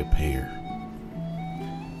one day appear.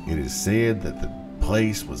 It is said that the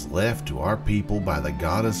place was left to our people by the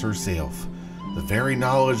goddess herself. The very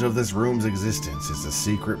knowledge of this room's existence is a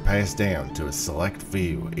secret passed down to a select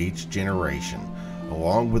few each generation,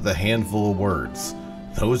 along with a handful of words.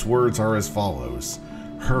 Those words are as follows: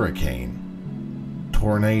 hurricane,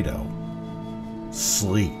 tornado,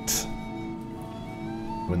 sleet.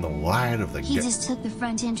 When the light of the He just took the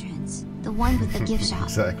front entrance, the one with the gift shop.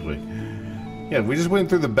 Exactly. Yeah, we just went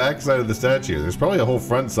through the back side of the statue. There's probably a whole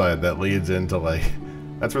front side that leads into, like,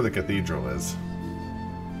 that's where the cathedral is.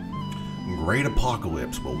 Great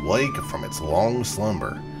apocalypse will wake from its long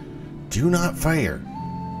slumber. Do not fear,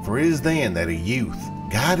 for it is then that a youth,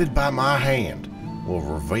 guided by my hand, will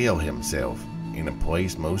reveal himself in a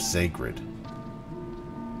place most sacred.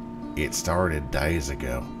 It started days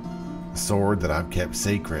ago. A sword that I've kept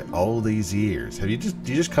secret all these years. Do you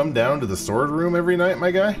just come down to the sword room every night,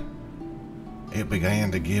 my guy? It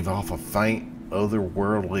began to give off a faint,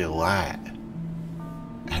 otherworldly light.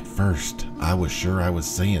 At first, I was sure I was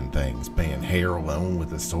seeing things, being here alone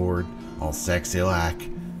with a sword, all sexy like.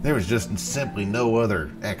 There was just simply no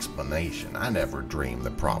other explanation. I never dreamed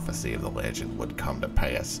the prophecy of the legend would come to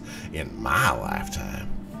pass in my lifetime.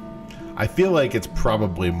 I feel like it's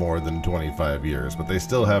probably more than 25 years, but they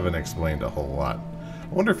still haven't explained a whole lot.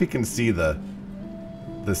 I wonder if you can see this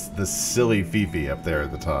silly Fifi up there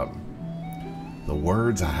at the top. The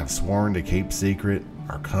words I have sworn to keep secret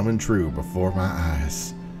are coming true before my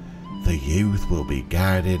eyes. The youth will be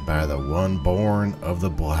guided by the one born of the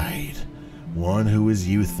blade, one who is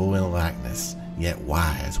youthful in likeness, yet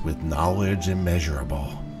wise with knowledge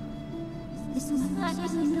immeasurable.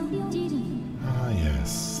 Ah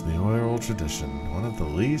yes, the oral tradition, one of the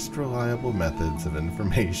least reliable methods of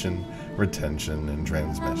information retention and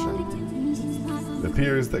transmission. It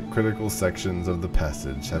appears that critical sections of the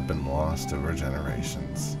passage have been lost over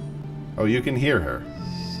generations. Oh, you can hear her.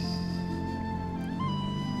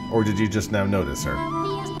 Or did you just now notice her?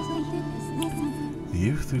 The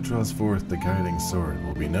youth who draws forth the guiding sword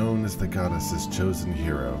will be known as the goddess's chosen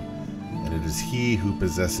hero, and it is he who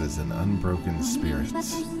possesses an unbroken spirit.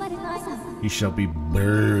 He shall be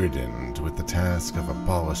burdened with the task of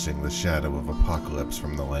abolishing the shadow of apocalypse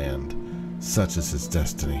from the land. Such is his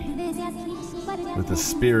destiny. With the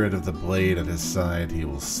spirit of the blade at his side, he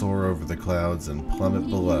will soar over the clouds and plummet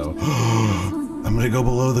below. I'm gonna go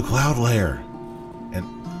below the cloud layer. And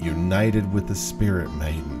united with the Spirit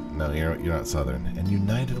Maiden. No, you're not Southern. And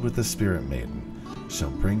united with the Spirit Maiden shall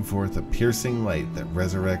bring forth a piercing light that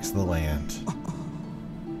resurrects the land.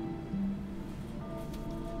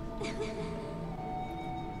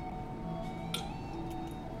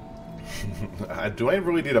 Do I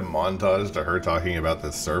really need a montage to her talking about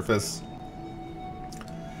the surface?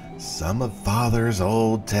 Some of Father's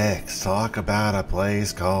old texts talk about a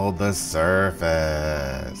place called the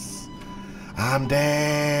surface. I'm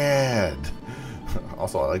dead.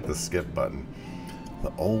 Also, I like the skip button.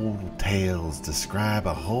 The old tales describe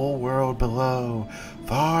a whole world below,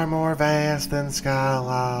 far more vast than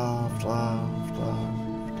Skyloft.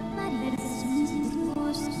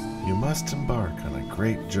 You must embark on a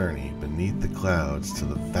great journey beneath the clouds to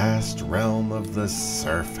the vast realm of the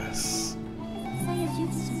surface.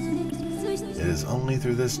 It is only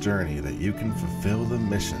through this journey that you can fulfill the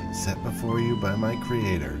mission set before you by my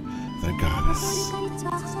creator, the goddess.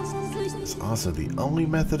 It's also the only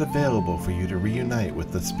method available for you to reunite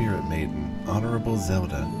with the Spirit Maiden, Honorable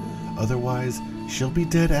Zelda. Otherwise, she'll be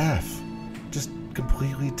dead AF. Just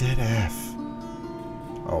completely dead AF.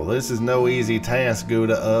 Oh, this is no easy task,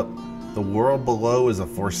 Gouda up. The world below is a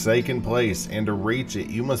forsaken place, and to reach it,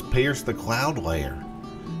 you must pierce the cloud layer.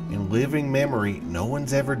 In living memory, no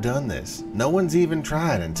one's ever done this. No one's even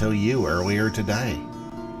tried until you earlier today.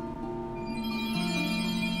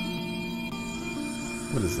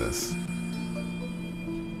 What is this?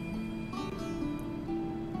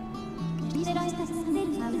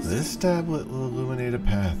 This tablet will illuminate a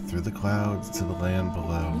path through the clouds to the land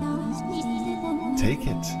below. Take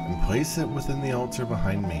it and place it within the altar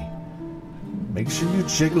behind me. Make sure you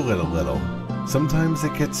jiggle it a little. Sometimes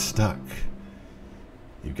it gets stuck.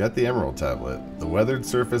 You've got the emerald tablet. The weathered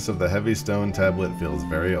surface of the heavy stone tablet feels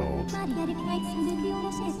very old.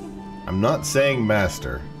 I'm not saying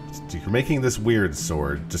master. You're making this weird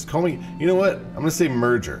sword. Just call me... You know what? I'm going to say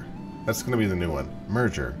merger. That's going to be the new one.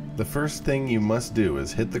 Merger. The first thing you must do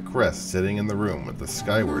is hit the crest sitting in the room with the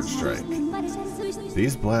Skyward strike.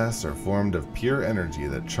 These blasts are formed of pure energy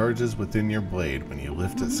that charges within your blade when you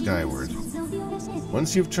lift it skyward.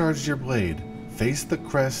 Once you've charged your blade, face the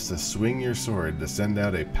crest to swing your sword to send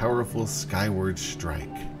out a powerful Skyward strike.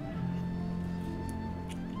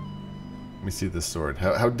 Let me see this sword.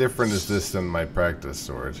 How different is this than my practice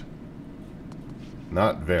sword?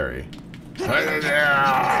 Not very.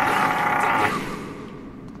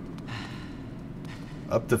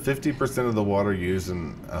 Up to 50% of the water used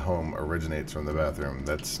in a home originates from the bathroom.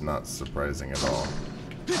 That's not surprising at all.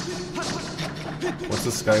 What's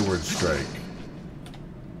a Skyward strike?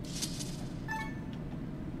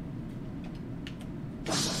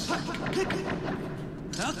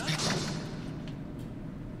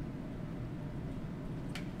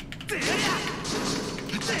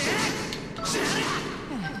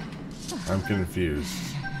 I'm confused.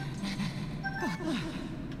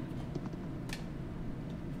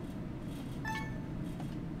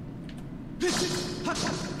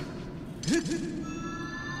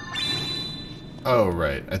 Oh,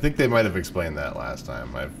 right. I think they might have explained that last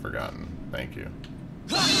time. I've forgotten. Thank you.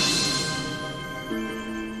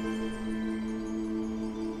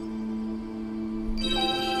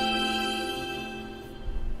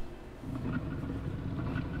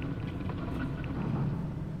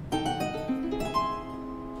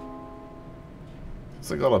 It's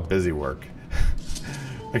like all the busy work.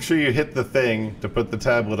 Make sure you hit the thing to put the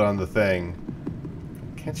tablet on the thing.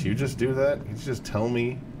 Can't you just do that? Can't you just tell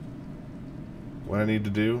me what I need to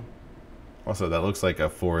do? Also, that looks like a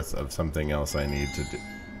fourth of something else I need to do.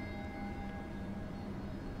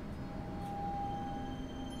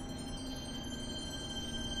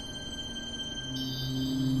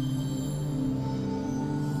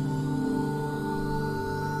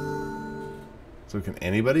 So can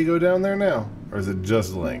anybody go down there now? Or is it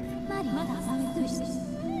just Link?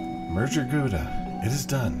 Merger Gouda, it is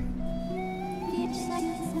done.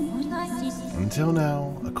 Until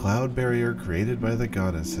now, a cloud barrier created by the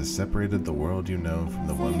goddess has separated the world you know from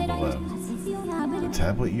the one below. The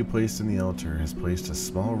tablet you placed in the altar has placed a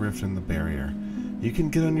small rift in the barrier. You can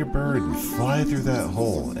get on your bird and fly through that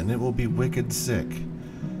hole, and it will be wicked sick.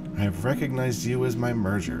 I have recognized you as my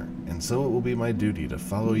merger, and so it will be my duty to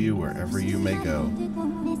follow you wherever you may go.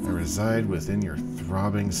 I reside within your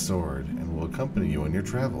throbbing sword, and will accompany you on your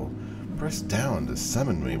travel. Press down to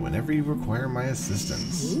summon me whenever you require my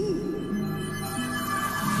assistance.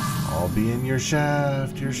 I'll be in your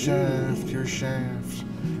shaft, your shaft, your shaft.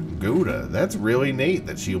 Gouda, that's really neat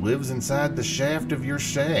that she lives inside the shaft of your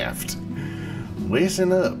shaft.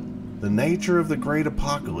 Listen up. The nature of the great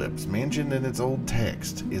apocalypse mentioned in its old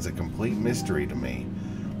text is a complete mystery to me.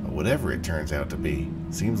 But whatever it turns out to be,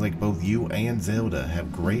 seems like both you and Zelda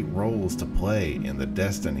have great roles to play in the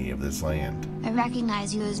destiny of this land. I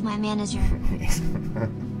recognize you as my manager.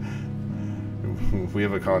 We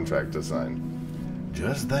have a contract to sign.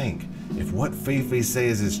 Just think, if what Fifi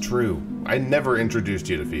says is true, I never introduced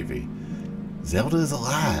you to Fifi. Zelda is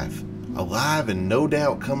alive. Alive and no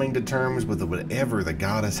doubt coming to terms with whatever the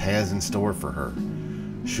goddess has in store for her.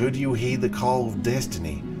 Should you heed the call of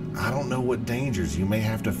destiny, I don't know what dangers you may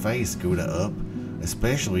have to face, Gouda Up,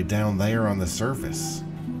 especially down there on the surface.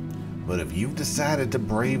 But if you've decided to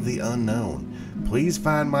brave the unknown, please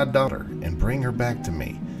find my daughter and bring her back to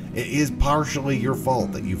me. It is partially your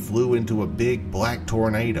fault that you flew into a big black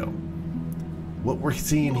tornado. What we're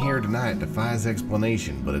seeing here tonight defies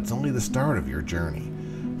explanation, but it's only the start of your journey.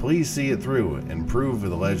 Please see it through and prove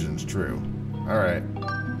the legend's true. Alright.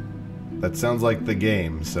 That sounds like the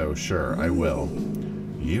game, so sure, I will.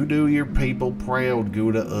 You do your people proud,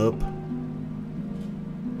 Gouda Up.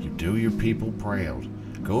 You do your people proud.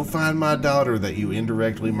 Go find my daughter that you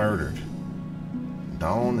indirectly murdered.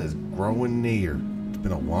 Dawn is growing near. It's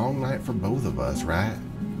been a long night for both of us, right?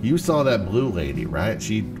 You saw that blue lady, right?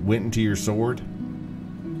 She went into your sword?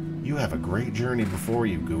 You have a great journey before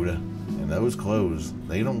you, Gouda. And those clothes,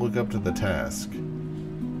 they don't look up to the task.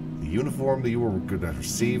 The uniform that you were going to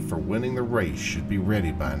receive for winning the race should be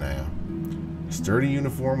ready by now. A sturdy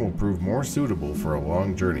uniform will prove more suitable for a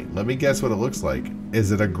long journey. Let me guess what it looks like.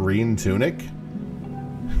 Is it a green tunic?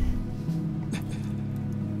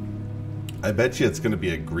 I bet you it's going to be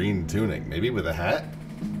a green tunic. Maybe with a hat?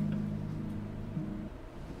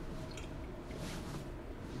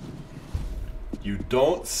 You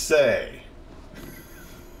don't say.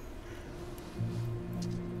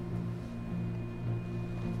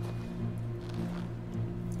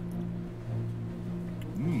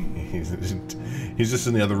 He's just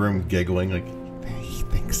in the other room giggling like, he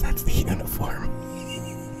thinks that's the uniform.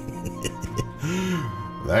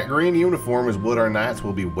 That green uniform is what our knights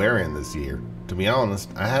will be wearing this year. To be honest,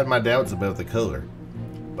 I had my doubts about the color.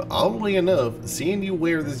 But oddly enough, seeing you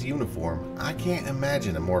wear this uniform, I can't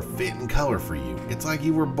imagine a more fitting color for you. It's like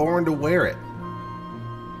you were born to wear it.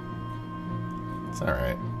 It's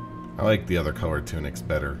alright. I like the other colored tunics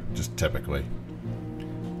better, just typically.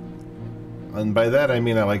 And by that I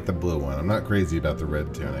mean I like the blue one. I'm not crazy about the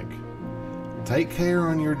red tunic. Take care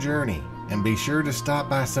on your journey, and be sure to stop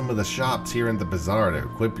by some of the shops here in the bazaar to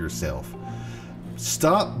equip yourself.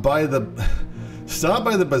 Stop by the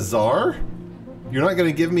bazaar? You're not going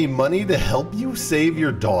to give me money to help you save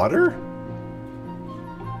your daughter?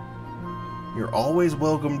 You're always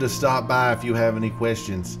welcome to stop by if you have any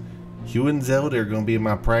questions. You and Zelda are going to be in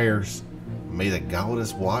my prayers. May the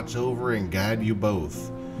goddess watch over and guide you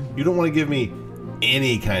both. You don't want to give me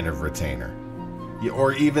any kind of retainer.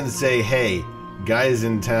 Or even say, hey, guys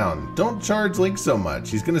in town, don't charge Link so much.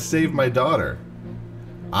 He's going to save my daughter.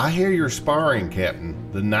 I hear you're sparring,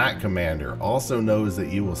 Captain. The Knight Commander also knows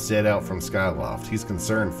that you will set out from Skyloft. He's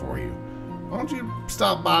concerned for you. Why don't you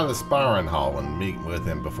stop by the sparring hall and meet with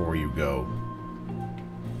him before you go?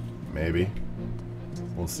 Maybe.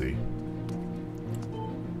 We'll see.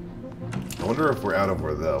 I wonder if we're out of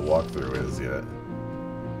where the walkthrough is yet.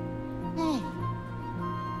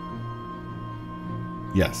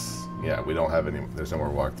 Yes. Yeah, we don't have any. There's no more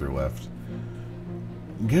walkthrough left.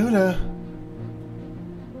 Gouda.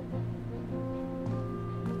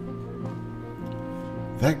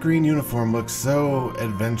 That green uniform looks so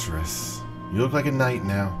adventurous. You look like a knight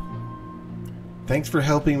now. Thanks for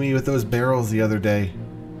helping me with those barrels the other day.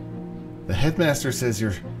 The headmaster says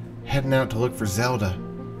you're heading out to look for Zelda.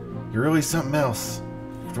 You're really something else.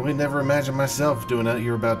 I'd really never imagined myself doing what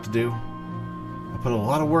you're about to do. I put a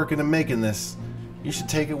lot of work into making this. You should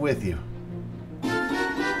take it with you.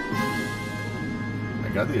 I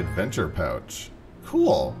got the adventure pouch.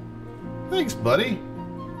 Cool. Thanks, buddy.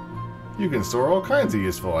 You can store all kinds of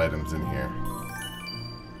useful items in here.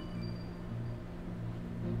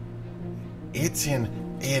 It's an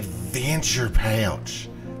adventure pouch.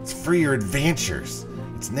 It's for your adventures.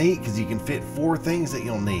 It's neat because you can fit 4 things that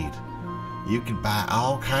you'll need. You can buy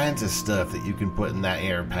all kinds of stuff that you can put in that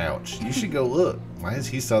air pouch. You should go look. Why is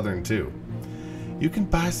he southern too? You can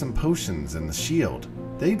buy some potions and the shield.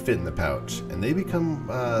 They'd fit in the pouch, and they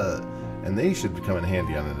should become in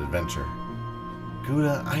handy on an adventure.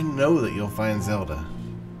 Gouda, I know that you'll find Zelda.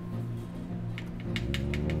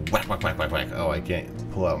 Whack, whack, whack, whack, whack. Oh, I can't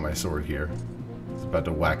pull out my sword here. I was about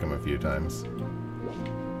to whack him a few times.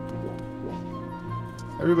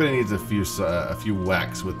 Everybody needs a few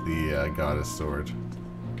whacks with the goddess sword.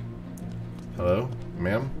 Hello,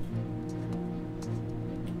 ma'am?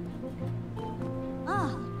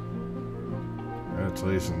 Ah.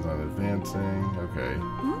 Congratulations on advancing. Okay.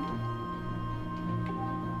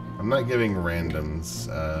 I'm not giving randoms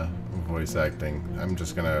voice acting. I'm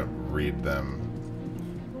just gonna read them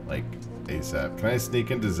like ASAP. Can I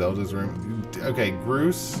sneak into Zelda's room? Okay,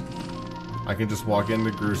 Groose. I can just walk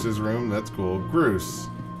into Groose's room. That's cool. Groose,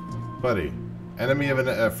 buddy, enemy of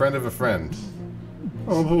a friend of a friend.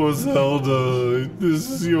 Oh, poor Zelda. This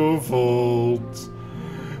is your fault.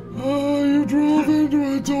 Oh, you drove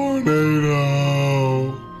into a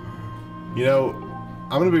tornado. You know,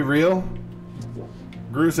 I'm gonna be real.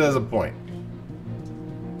 Groose has a point.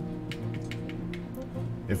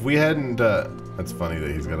 If we hadn't, that's funny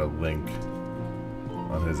that he's got a link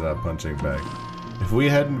on his punching bag. If we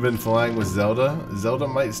hadn't been flying with Zelda, Zelda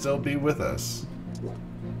might still be with us.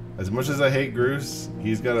 As much as I hate Groose,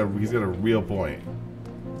 he's got a real point.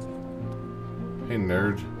 Hey,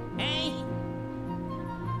 nerd. Hey.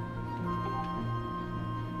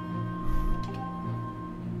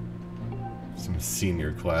 Some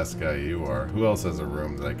senior class guy you are. Who else has a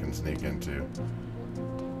room that I can sneak into?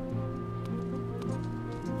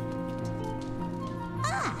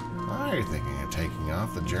 Oh, you're thinking of taking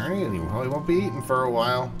off the journey and you probably won't be eating for a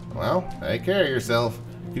while. Well, take care of yourself.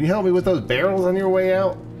 Can you help me with those barrels on your way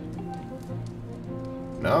out?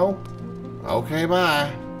 No? Okay,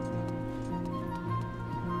 bye.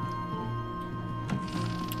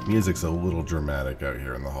 Music's a little dramatic out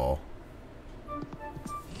here in the hall.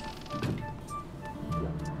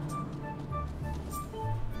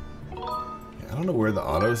 I don't know where the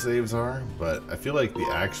autosaves are, but I feel like the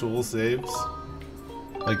actual saves,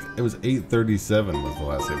 like it was 8:37 was the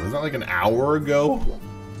last save. Was that like an hour ago?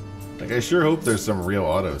 Like I sure hope there's some real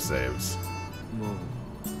autosaves.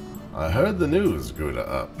 I heard the news, Gouda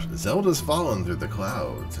up. Zelda's fallen through the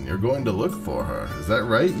clouds, and you're going to look for her. Is that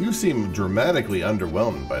right? You seem dramatically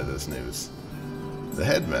underwhelmed by this news. The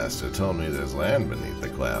headmaster told me there's land beneath the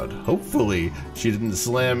cloud. Hopefully, she didn't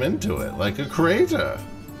slam into it like a crater.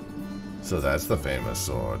 So that's the famous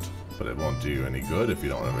sword. But it won't do you any good if you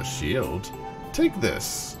don't have a shield. Take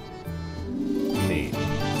this. Neat.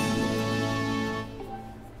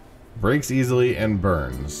 Breaks easily and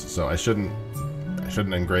burns, so I shouldn't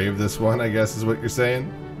engrave this one, I guess is what you're saying?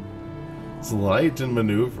 It's light and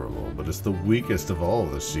maneuverable, but it's the weakest of all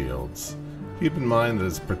the shields. Keep in mind that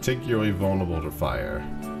it's particularly vulnerable to fire.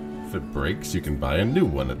 If it breaks, you can buy a new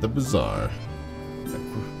one at the bazaar.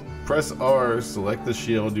 Press R, select the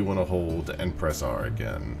shield you want to hold, and press R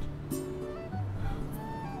again.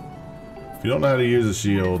 If you don't know how to use a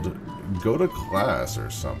shield, go to class or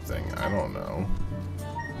something. I don't know.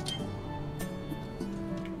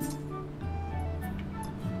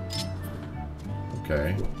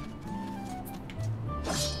 Okay.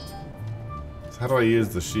 So how do I use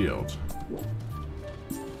the shield?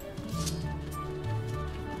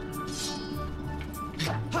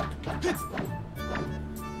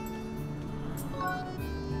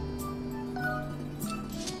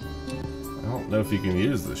 I don't know if you can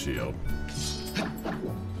use the shield.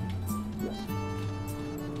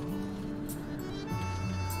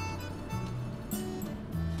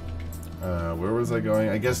 Where was I going?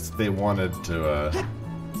 I guess they wanted to,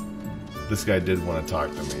 this guy did want to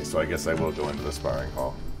talk to me, so I guess I will go into the sparring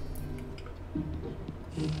hall.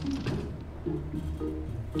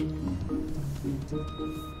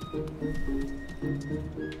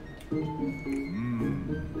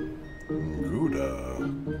 Gouda.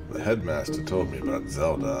 The headmaster told me about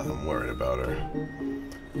Zelda. I'm worried about her.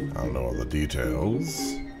 I don't know all the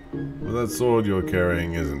details. But that sword you're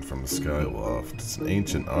carrying isn't from Skyward. It's an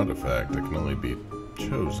ancient artifact that can only be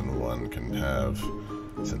chosen one can have.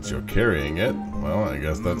 Since you're carrying it, well, I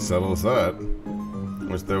guess that settles that.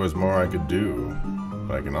 Wish there was more I could do.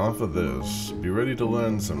 But I can offer this. Be ready to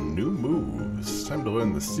learn some new moves. Time to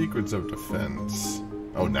learn the secrets of defense.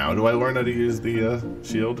 Oh, now do I learn how to use the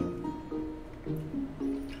shield?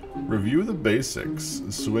 Review the basics.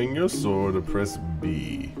 Swing your sword or press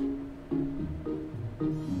B.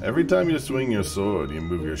 Every time you swing your sword, you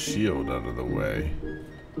move your shield out of the way.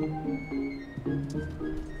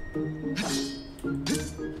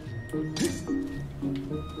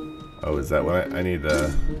 Oh, is that what I need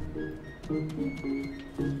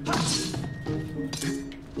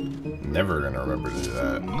Never gonna remember to do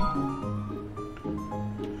that.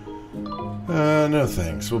 No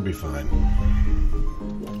thanks, we'll be fine.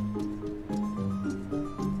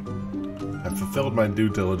 I've fulfilled my due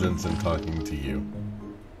diligence in talking to you.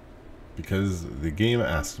 Because the game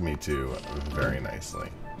asked me to very nicely.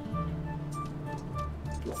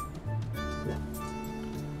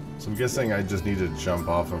 So I'm guessing I just need to jump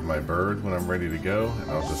off of my bird when I'm ready to go,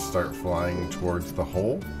 and I'll just start flying towards the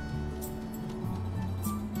hole.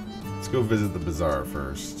 Let's go visit the bazaar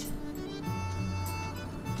first.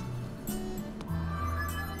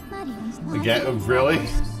 Again, really?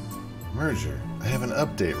 Merger, I have an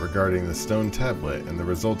update regarding the stone tablet and the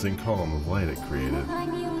resulting column of light it created.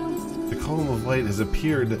 The column of light has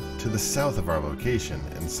appeared to the south of our location,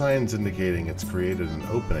 and signs indicating it's created an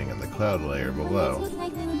opening in the cloud layer below.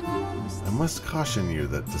 I must caution you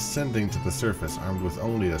that descending to the surface armed with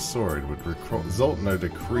only a sword would result in a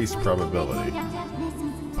decreased probability.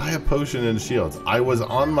 Buy a potion and shields. I was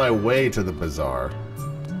on my way to the bazaar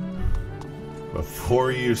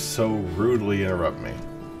before you so rudely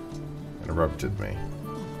interrupted me.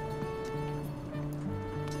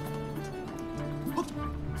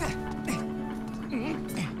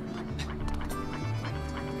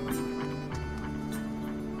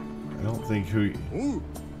 I don't think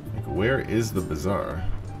where is the bazaar?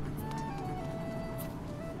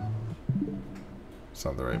 It's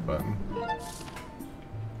not the right button.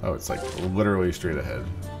 Oh, it's like literally straight ahead.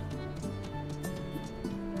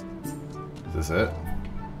 Is this it?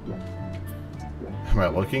 Am I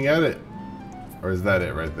looking at it? Or is that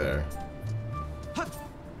it right there?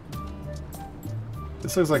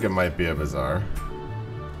 This looks like it might be a bazaar.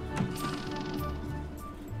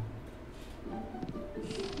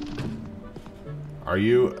 Are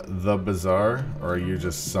you the bazaar, or are you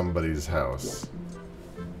just somebody's house?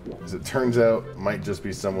 As it turns out, it might just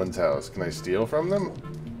be someone's house. Can I steal from them?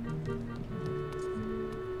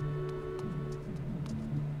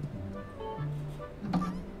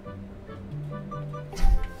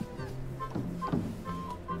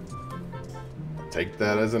 Take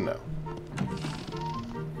that as a no.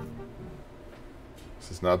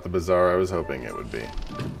 This is not the bazaar I was hoping it would be.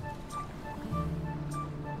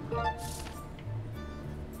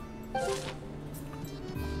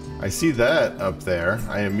 I see that up there.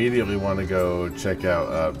 I immediately want to go check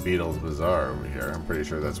out Beetle's Bazaar over here. I'm pretty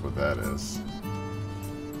sure that's what that is.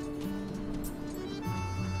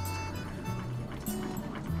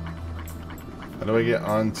 How do I get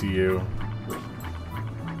onto you?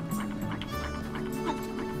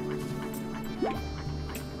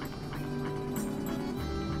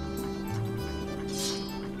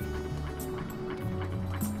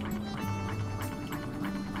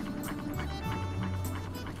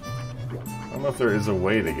 I don't know if there is a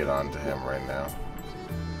way to get onto him right now.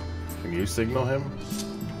 Can you signal him?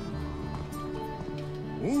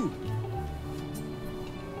 Ooh.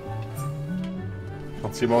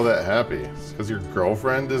 Don't seem all that happy. It's because your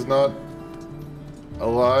girlfriend is not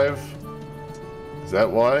alive? Is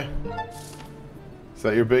that why? Is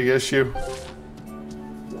that your big issue? I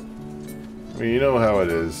mean, you know how it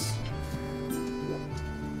is.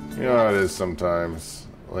 You know how it is sometimes.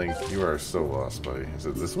 Link, you are so lost, buddy. Is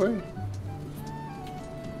it this way?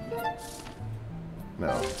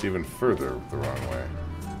 No, it's even further the wrong way.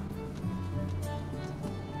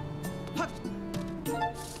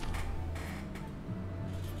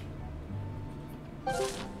 I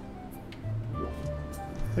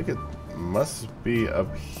think it must be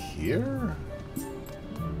up here?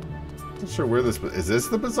 Not sure where this... Is this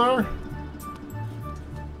the bazaar?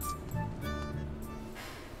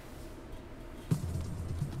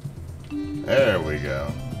 There we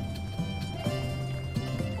go.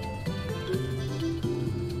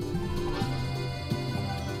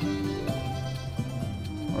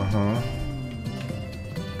 Uh-huh.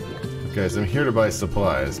 Guys, I'm here to buy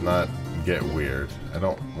supplies, not get weird. I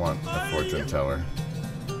don't want a fortune teller.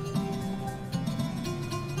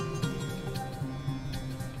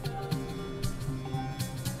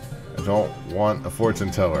 I don't want a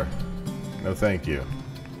fortune teller. No thank you.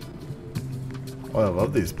 Oh, I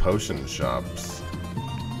love these potion shops.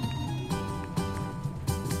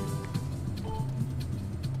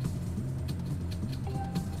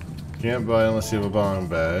 Can't buy unless you have a bong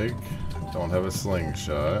bag. Don't have a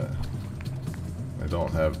slingshot. I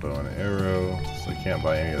don't have bow and arrow, so I can't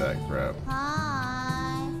buy any of that crap.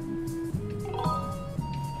 Hi.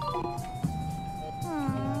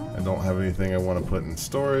 I don't have anything I want to put in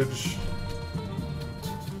storage.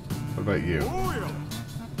 What about you?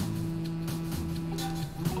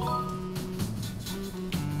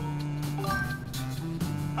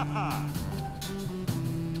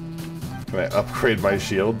 Can I upgrade my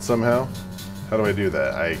shield somehow? How do I do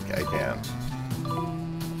that? I can't.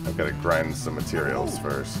 I've got to grind some materials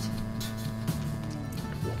first.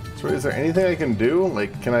 So is there anything I can do?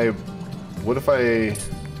 Like, can I... What if I...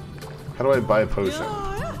 How do I buy a potion?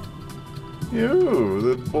 You,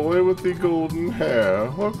 the boy with the golden hair.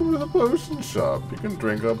 Welcome to the potion shop. You can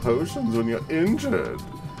drink our potions when you're injured.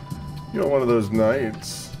 You're one of those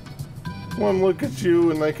knights. One look at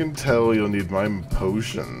you and I can tell you'll need my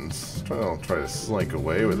potions. Don't try to slink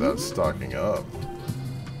away without stocking up.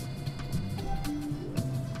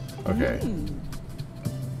 Okay.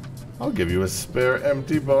 I'll give you a spare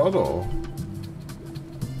empty bottle.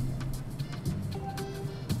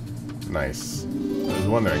 Nice. I was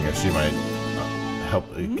wondering if she might help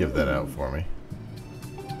give that out for me.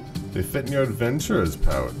 They fit in your adventurer's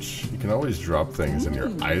pouch. You can always drop things in your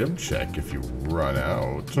item check if you run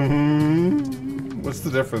out. What's the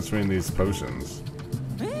difference between these potions?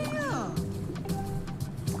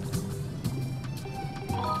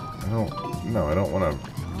 I don't want a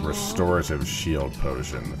restorative shield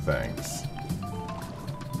potion, thanks.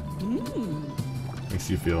 Makes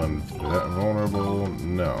you feel vulnerable?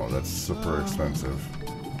 No, that's super expensive.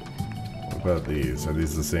 What about these? Are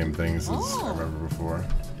these the same things as I remember before?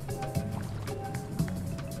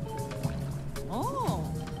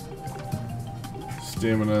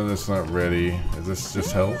 Stamina, that's not ready. Is this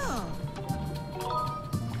just health?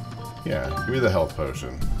 Yeah, give me the health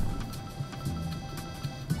potion.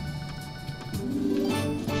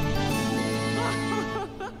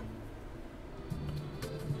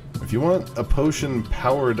 If you want a potion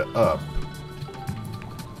powered up,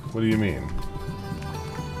 what do you mean?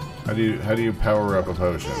 How do you power up a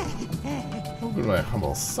potion? Open my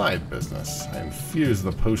humble side business. I infuse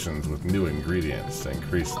the potions with new ingredients to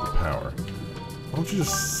increase the power. Why don't you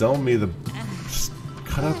just sell me the... Just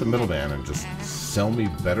cut out the middleman and just sell me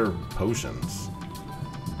better potions.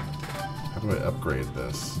 How do I upgrade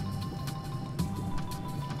this?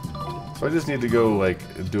 So I just need to go, like,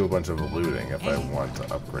 do a bunch of looting if I want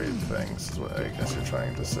to upgrade things, is what I guess you're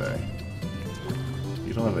trying to say.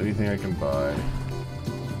 You don't have anything I can buy.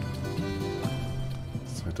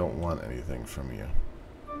 So I don't want anything from you.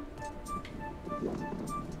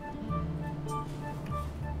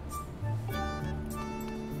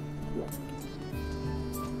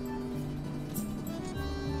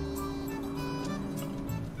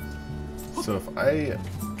 So if I...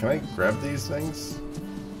 Can I grab these things?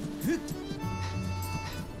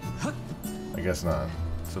 I guess not.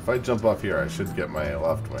 So if I jump off here, I should get my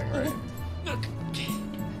left wing, right?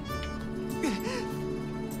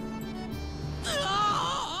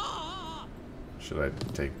 Should I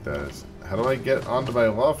take that? How do I get onto my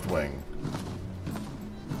left wing?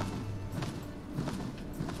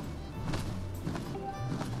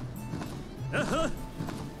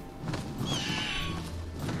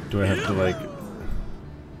 Do I have to like...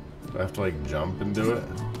 Do I have to like jump and do it?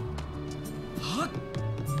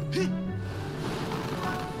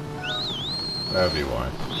 That would be why.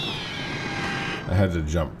 I had to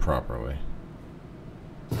jump properly.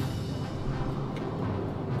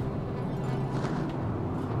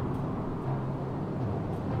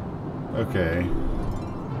 Okay.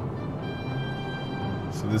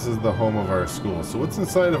 So this is the home of our school. So what's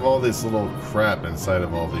inside of all this little crap inside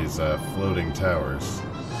of all these floating towers?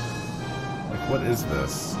 Like, what is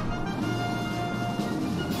this?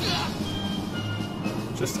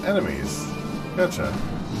 Just enemies. Gotcha.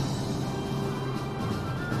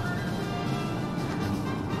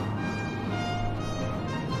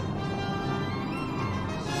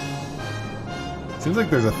 Seems like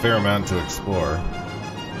there's a fair amount to explore.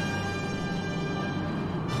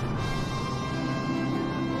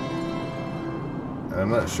 And I'm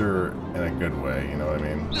not sure in a good way, you know what I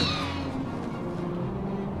mean?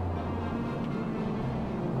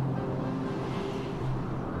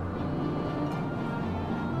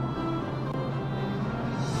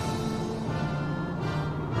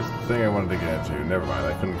 There's the thing I wanted to get into. Never mind,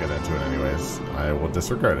 I couldn't get into it anyways. I will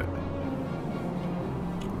disregard it.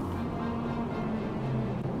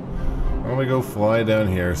 I want to go fly down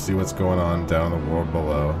here, see what's going on down the world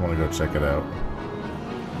below. I want to go check it out.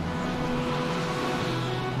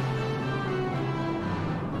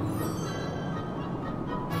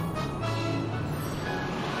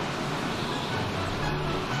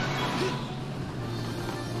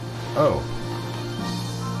 Oh.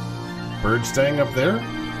 Bird staying up there?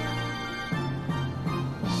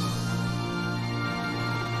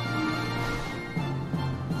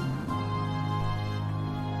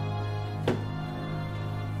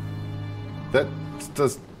 That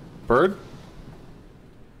does... Bird?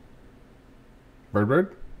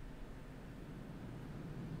 Bird?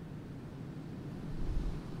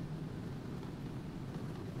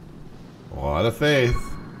 A lot of faith.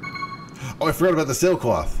 Oh, I forgot about the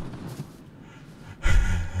sailcloth.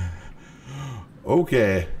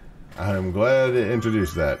 Okay. I'm glad it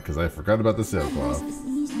introduced that, because I forgot about the sailcloth.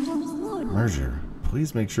 Merger,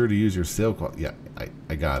 please make sure to use your sailcloth. Yeah,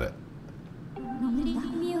 I got it.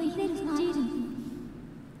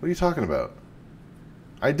 What are you talking about?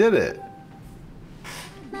 I did it.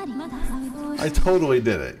 I totally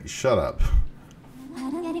did it. Shut up.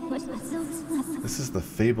 This is the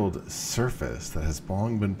fabled surface that has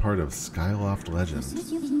long been part of Skyloft legend.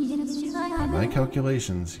 By my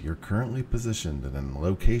calculations, you're currently positioned in a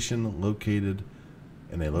location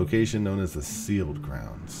known as the Sealed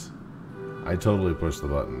Grounds. I totally pushed the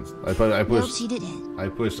buttons. I pushed. Nope, she did it. I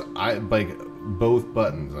pushed. Like both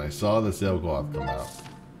buttons, and I saw the sailcloth come out.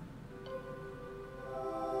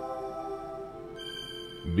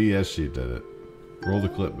 BS, she did it. Roll the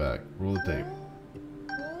clip back. Roll the tape.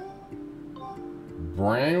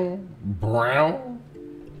 Brown.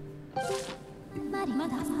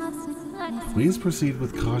 Please proceed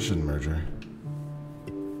with caution, merger.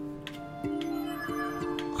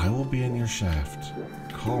 I will be in your shaft.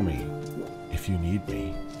 Call me if you need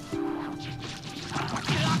me.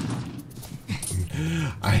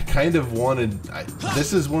 I kind of wanted...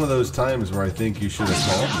 this is one of those times where I think you should have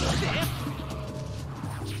called me.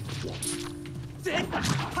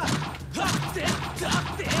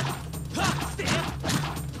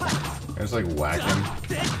 It's like whacking.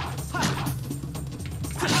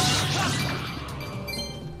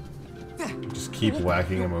 Just keep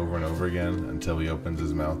whacking him over and over again until he opens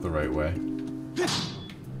his mouth the right way. I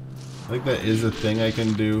think that is a thing I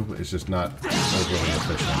can do, but it's just not overly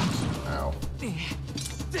efficient. Ow.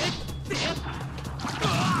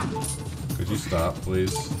 Could you stop,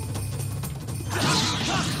 please?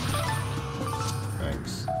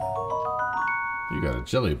 Thanks. You got a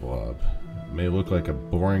jelly blob. It may look like a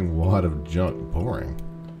boring wad of junk. Boring?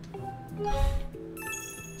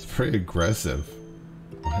 It's very aggressive.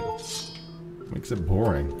 What makes it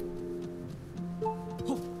boring?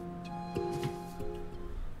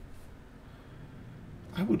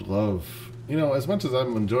 I would love, you know, as much as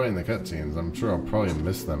I'm enjoying the cutscenes, I'm sure I'll probably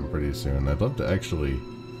miss them pretty soon. I'd love to actually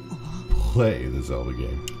play the Zelda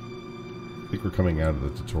game. I think we're coming out of the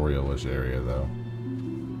tutorial-ish area, though.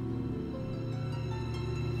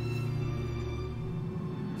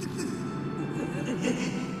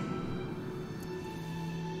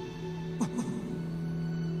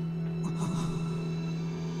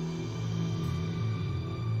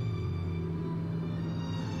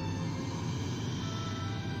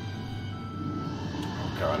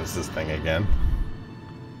 God, it's this thing again.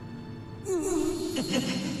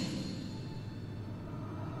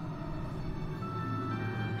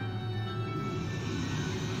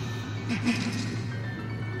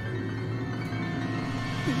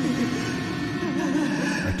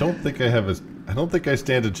 I don't think I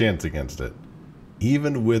stand a chance against it.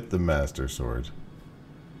 Even with the Master Sword.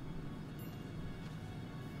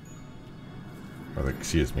 Or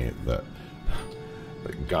excuse me, the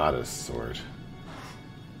Goddess Sword.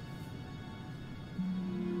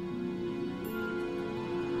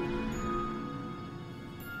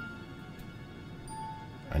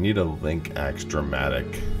 I need a Link Axe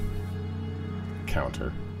Dramatic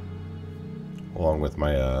counter, along with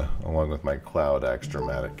my Cloud Axe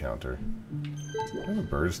Dramatic counter. Do I have a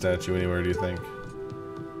bird statue anywhere? Do you think?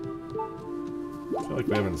 I feel like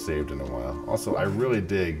we haven't saved in a while. Also, I really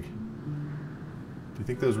dig. Do you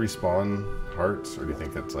think those respawn hearts, or do you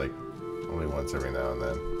think that's like only once every now and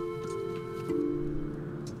then?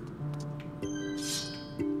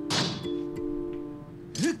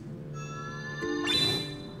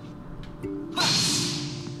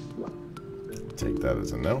 Take that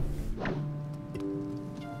as a no.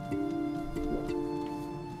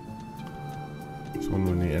 This one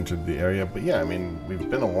when we entered the area, but yeah, I mean, we've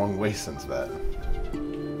been a long way since that.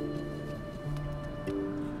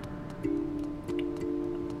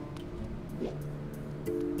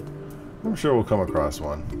 I'm sure we'll come across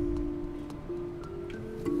one.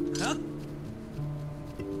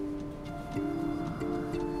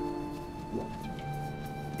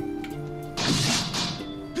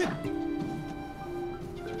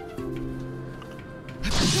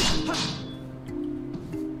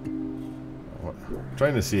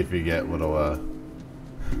 Trying to see if you get little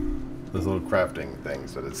those little crafting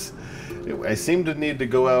things, but I seem to need to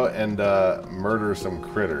go out and murder some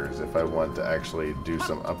critters if I want to actually do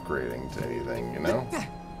some upgrading to anything, you know?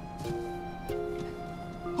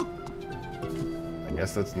 I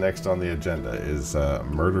guess that's next on the agenda, is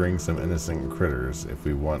murdering some innocent critters if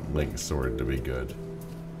we want Link's sword to be good.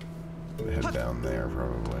 Head down there,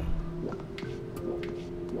 probably.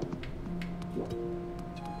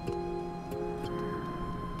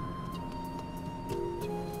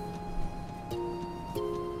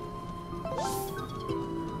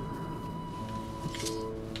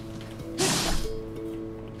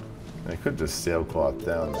 I could just sailcloth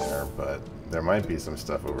down there, but there might be some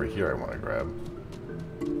stuff over here I want to grab.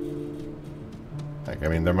 Like, I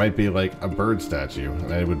mean, there might be like a bird statue,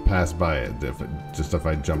 and I would pass by it if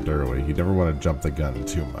I jumped early. You never want to jump the gun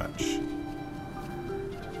too much.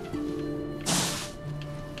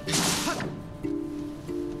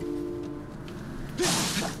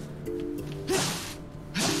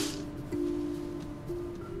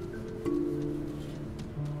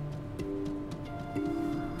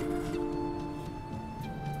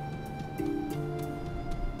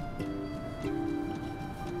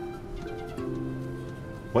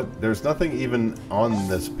 What? There's nothing even on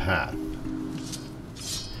this path.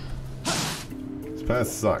 This path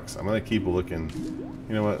sucks. I'm gonna keep looking.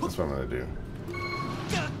 You know what? That's what I'm gonna do.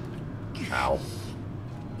 Ow.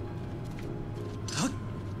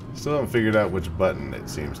 Still haven't figured out which button it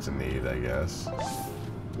seems to need, I guess.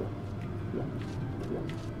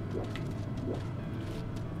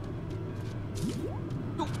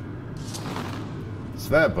 It's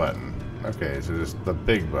that button. Okay, so just the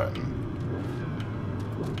big button.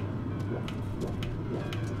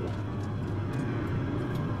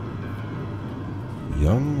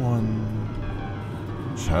 Young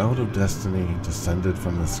one, child of destiny, descended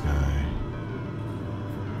from the sky.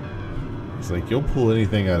 It's like, you'll pull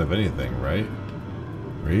anything out of anything, right?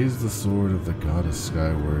 Raise the sword of the goddess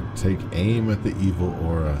Skyward, take aim at the evil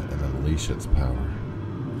aura, and unleash its power.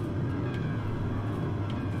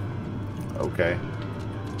 Okay.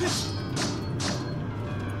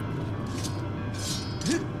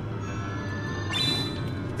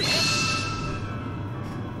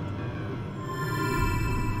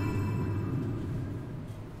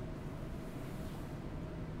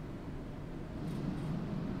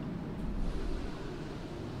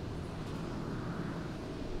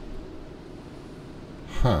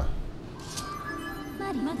 Huh.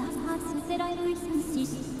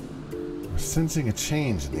 We're sensing a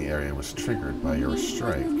change in the area was triggered by your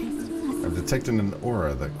strike. I've detected an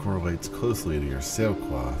aura that correlates closely to your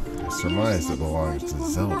sailcloth. I surmise it belongs to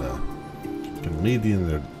Zelda. It can lead you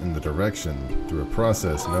in the direction through a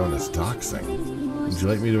process known as doxing. Would you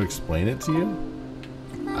like me to explain it to you?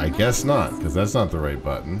 I guess not, because that's not the right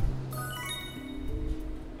button.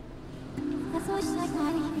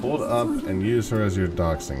 Hold up and use her as your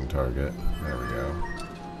doxing target. There we go.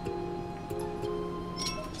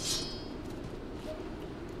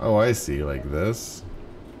 Oh, I see, like this.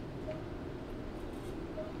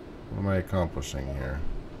 What am I accomplishing here?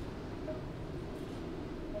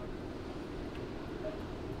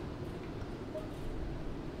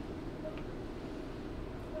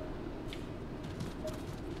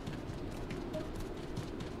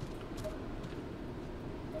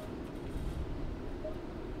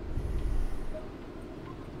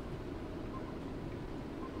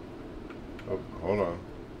 Oh, hold on.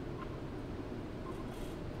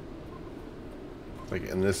 Like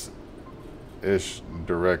in this ish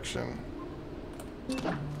direction. So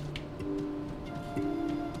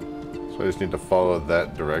I just need to follow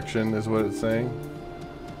that direction is what it's saying?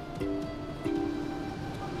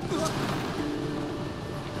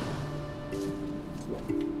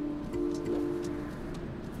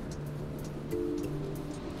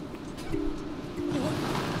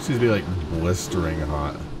 Seems to be like blistering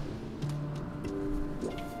hot.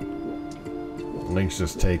 Link's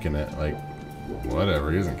just taking it, like,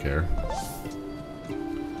 whatever, he doesn't care.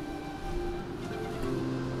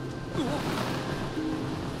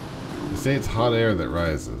 They say it's hot air that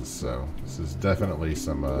rises, so this is definitely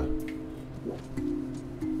some,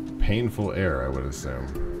 painful air, I would assume.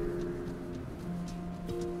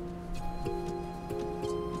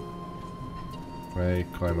 Can I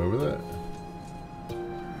climb over that?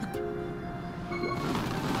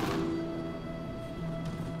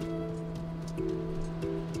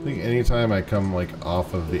 I think anytime I come like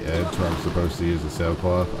off of the edge where I'm supposed to use the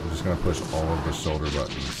sailcloth, I'm just gonna push all of the shoulder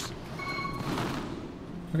buttons.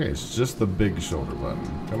 Okay, it's just the big shoulder button.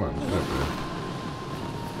 Come on, get up there.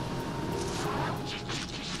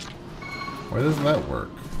 Why doesn't that work?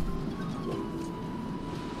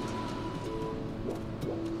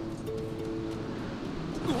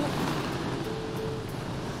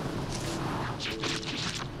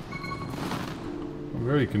 I'm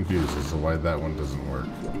very confused as to why that one doesn't work.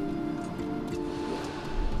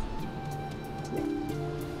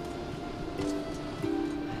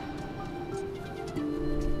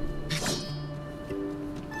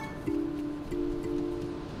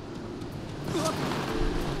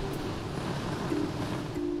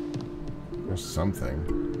 There's something.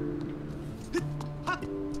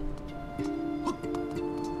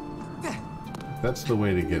 That's the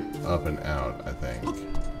way to get up and out, I think.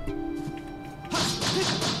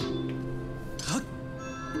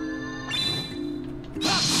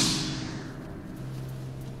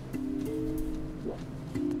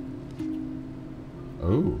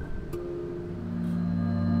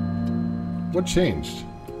 What changed?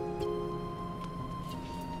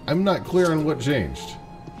 I'm not clear on what changed.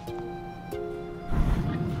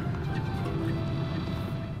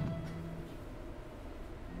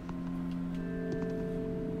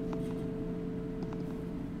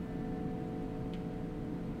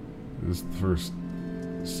 This is the first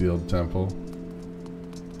sealed temple.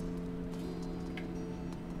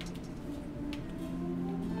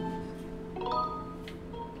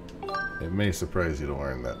 It may surprise you to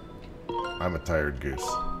learn that I'm a tired goose.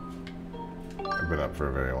 I've been up for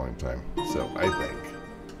a very long time, so I think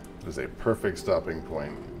it is a perfect stopping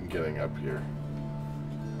point getting up here.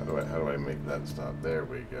 How do I make that stop? There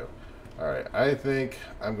we go. Alright, I think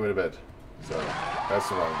I'm going to bed. So, that's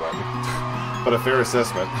the wrong button. But a fair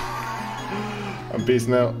assessment. I'm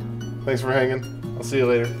peacing out. Thanks for hanging. I'll see you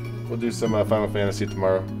later. We'll do some Final Fantasy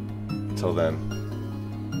tomorrow. Until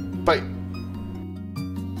then, bye!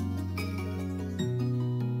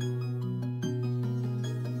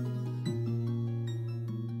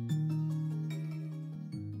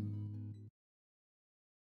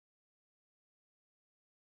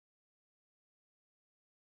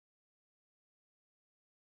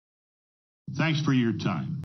 Thanks for your time.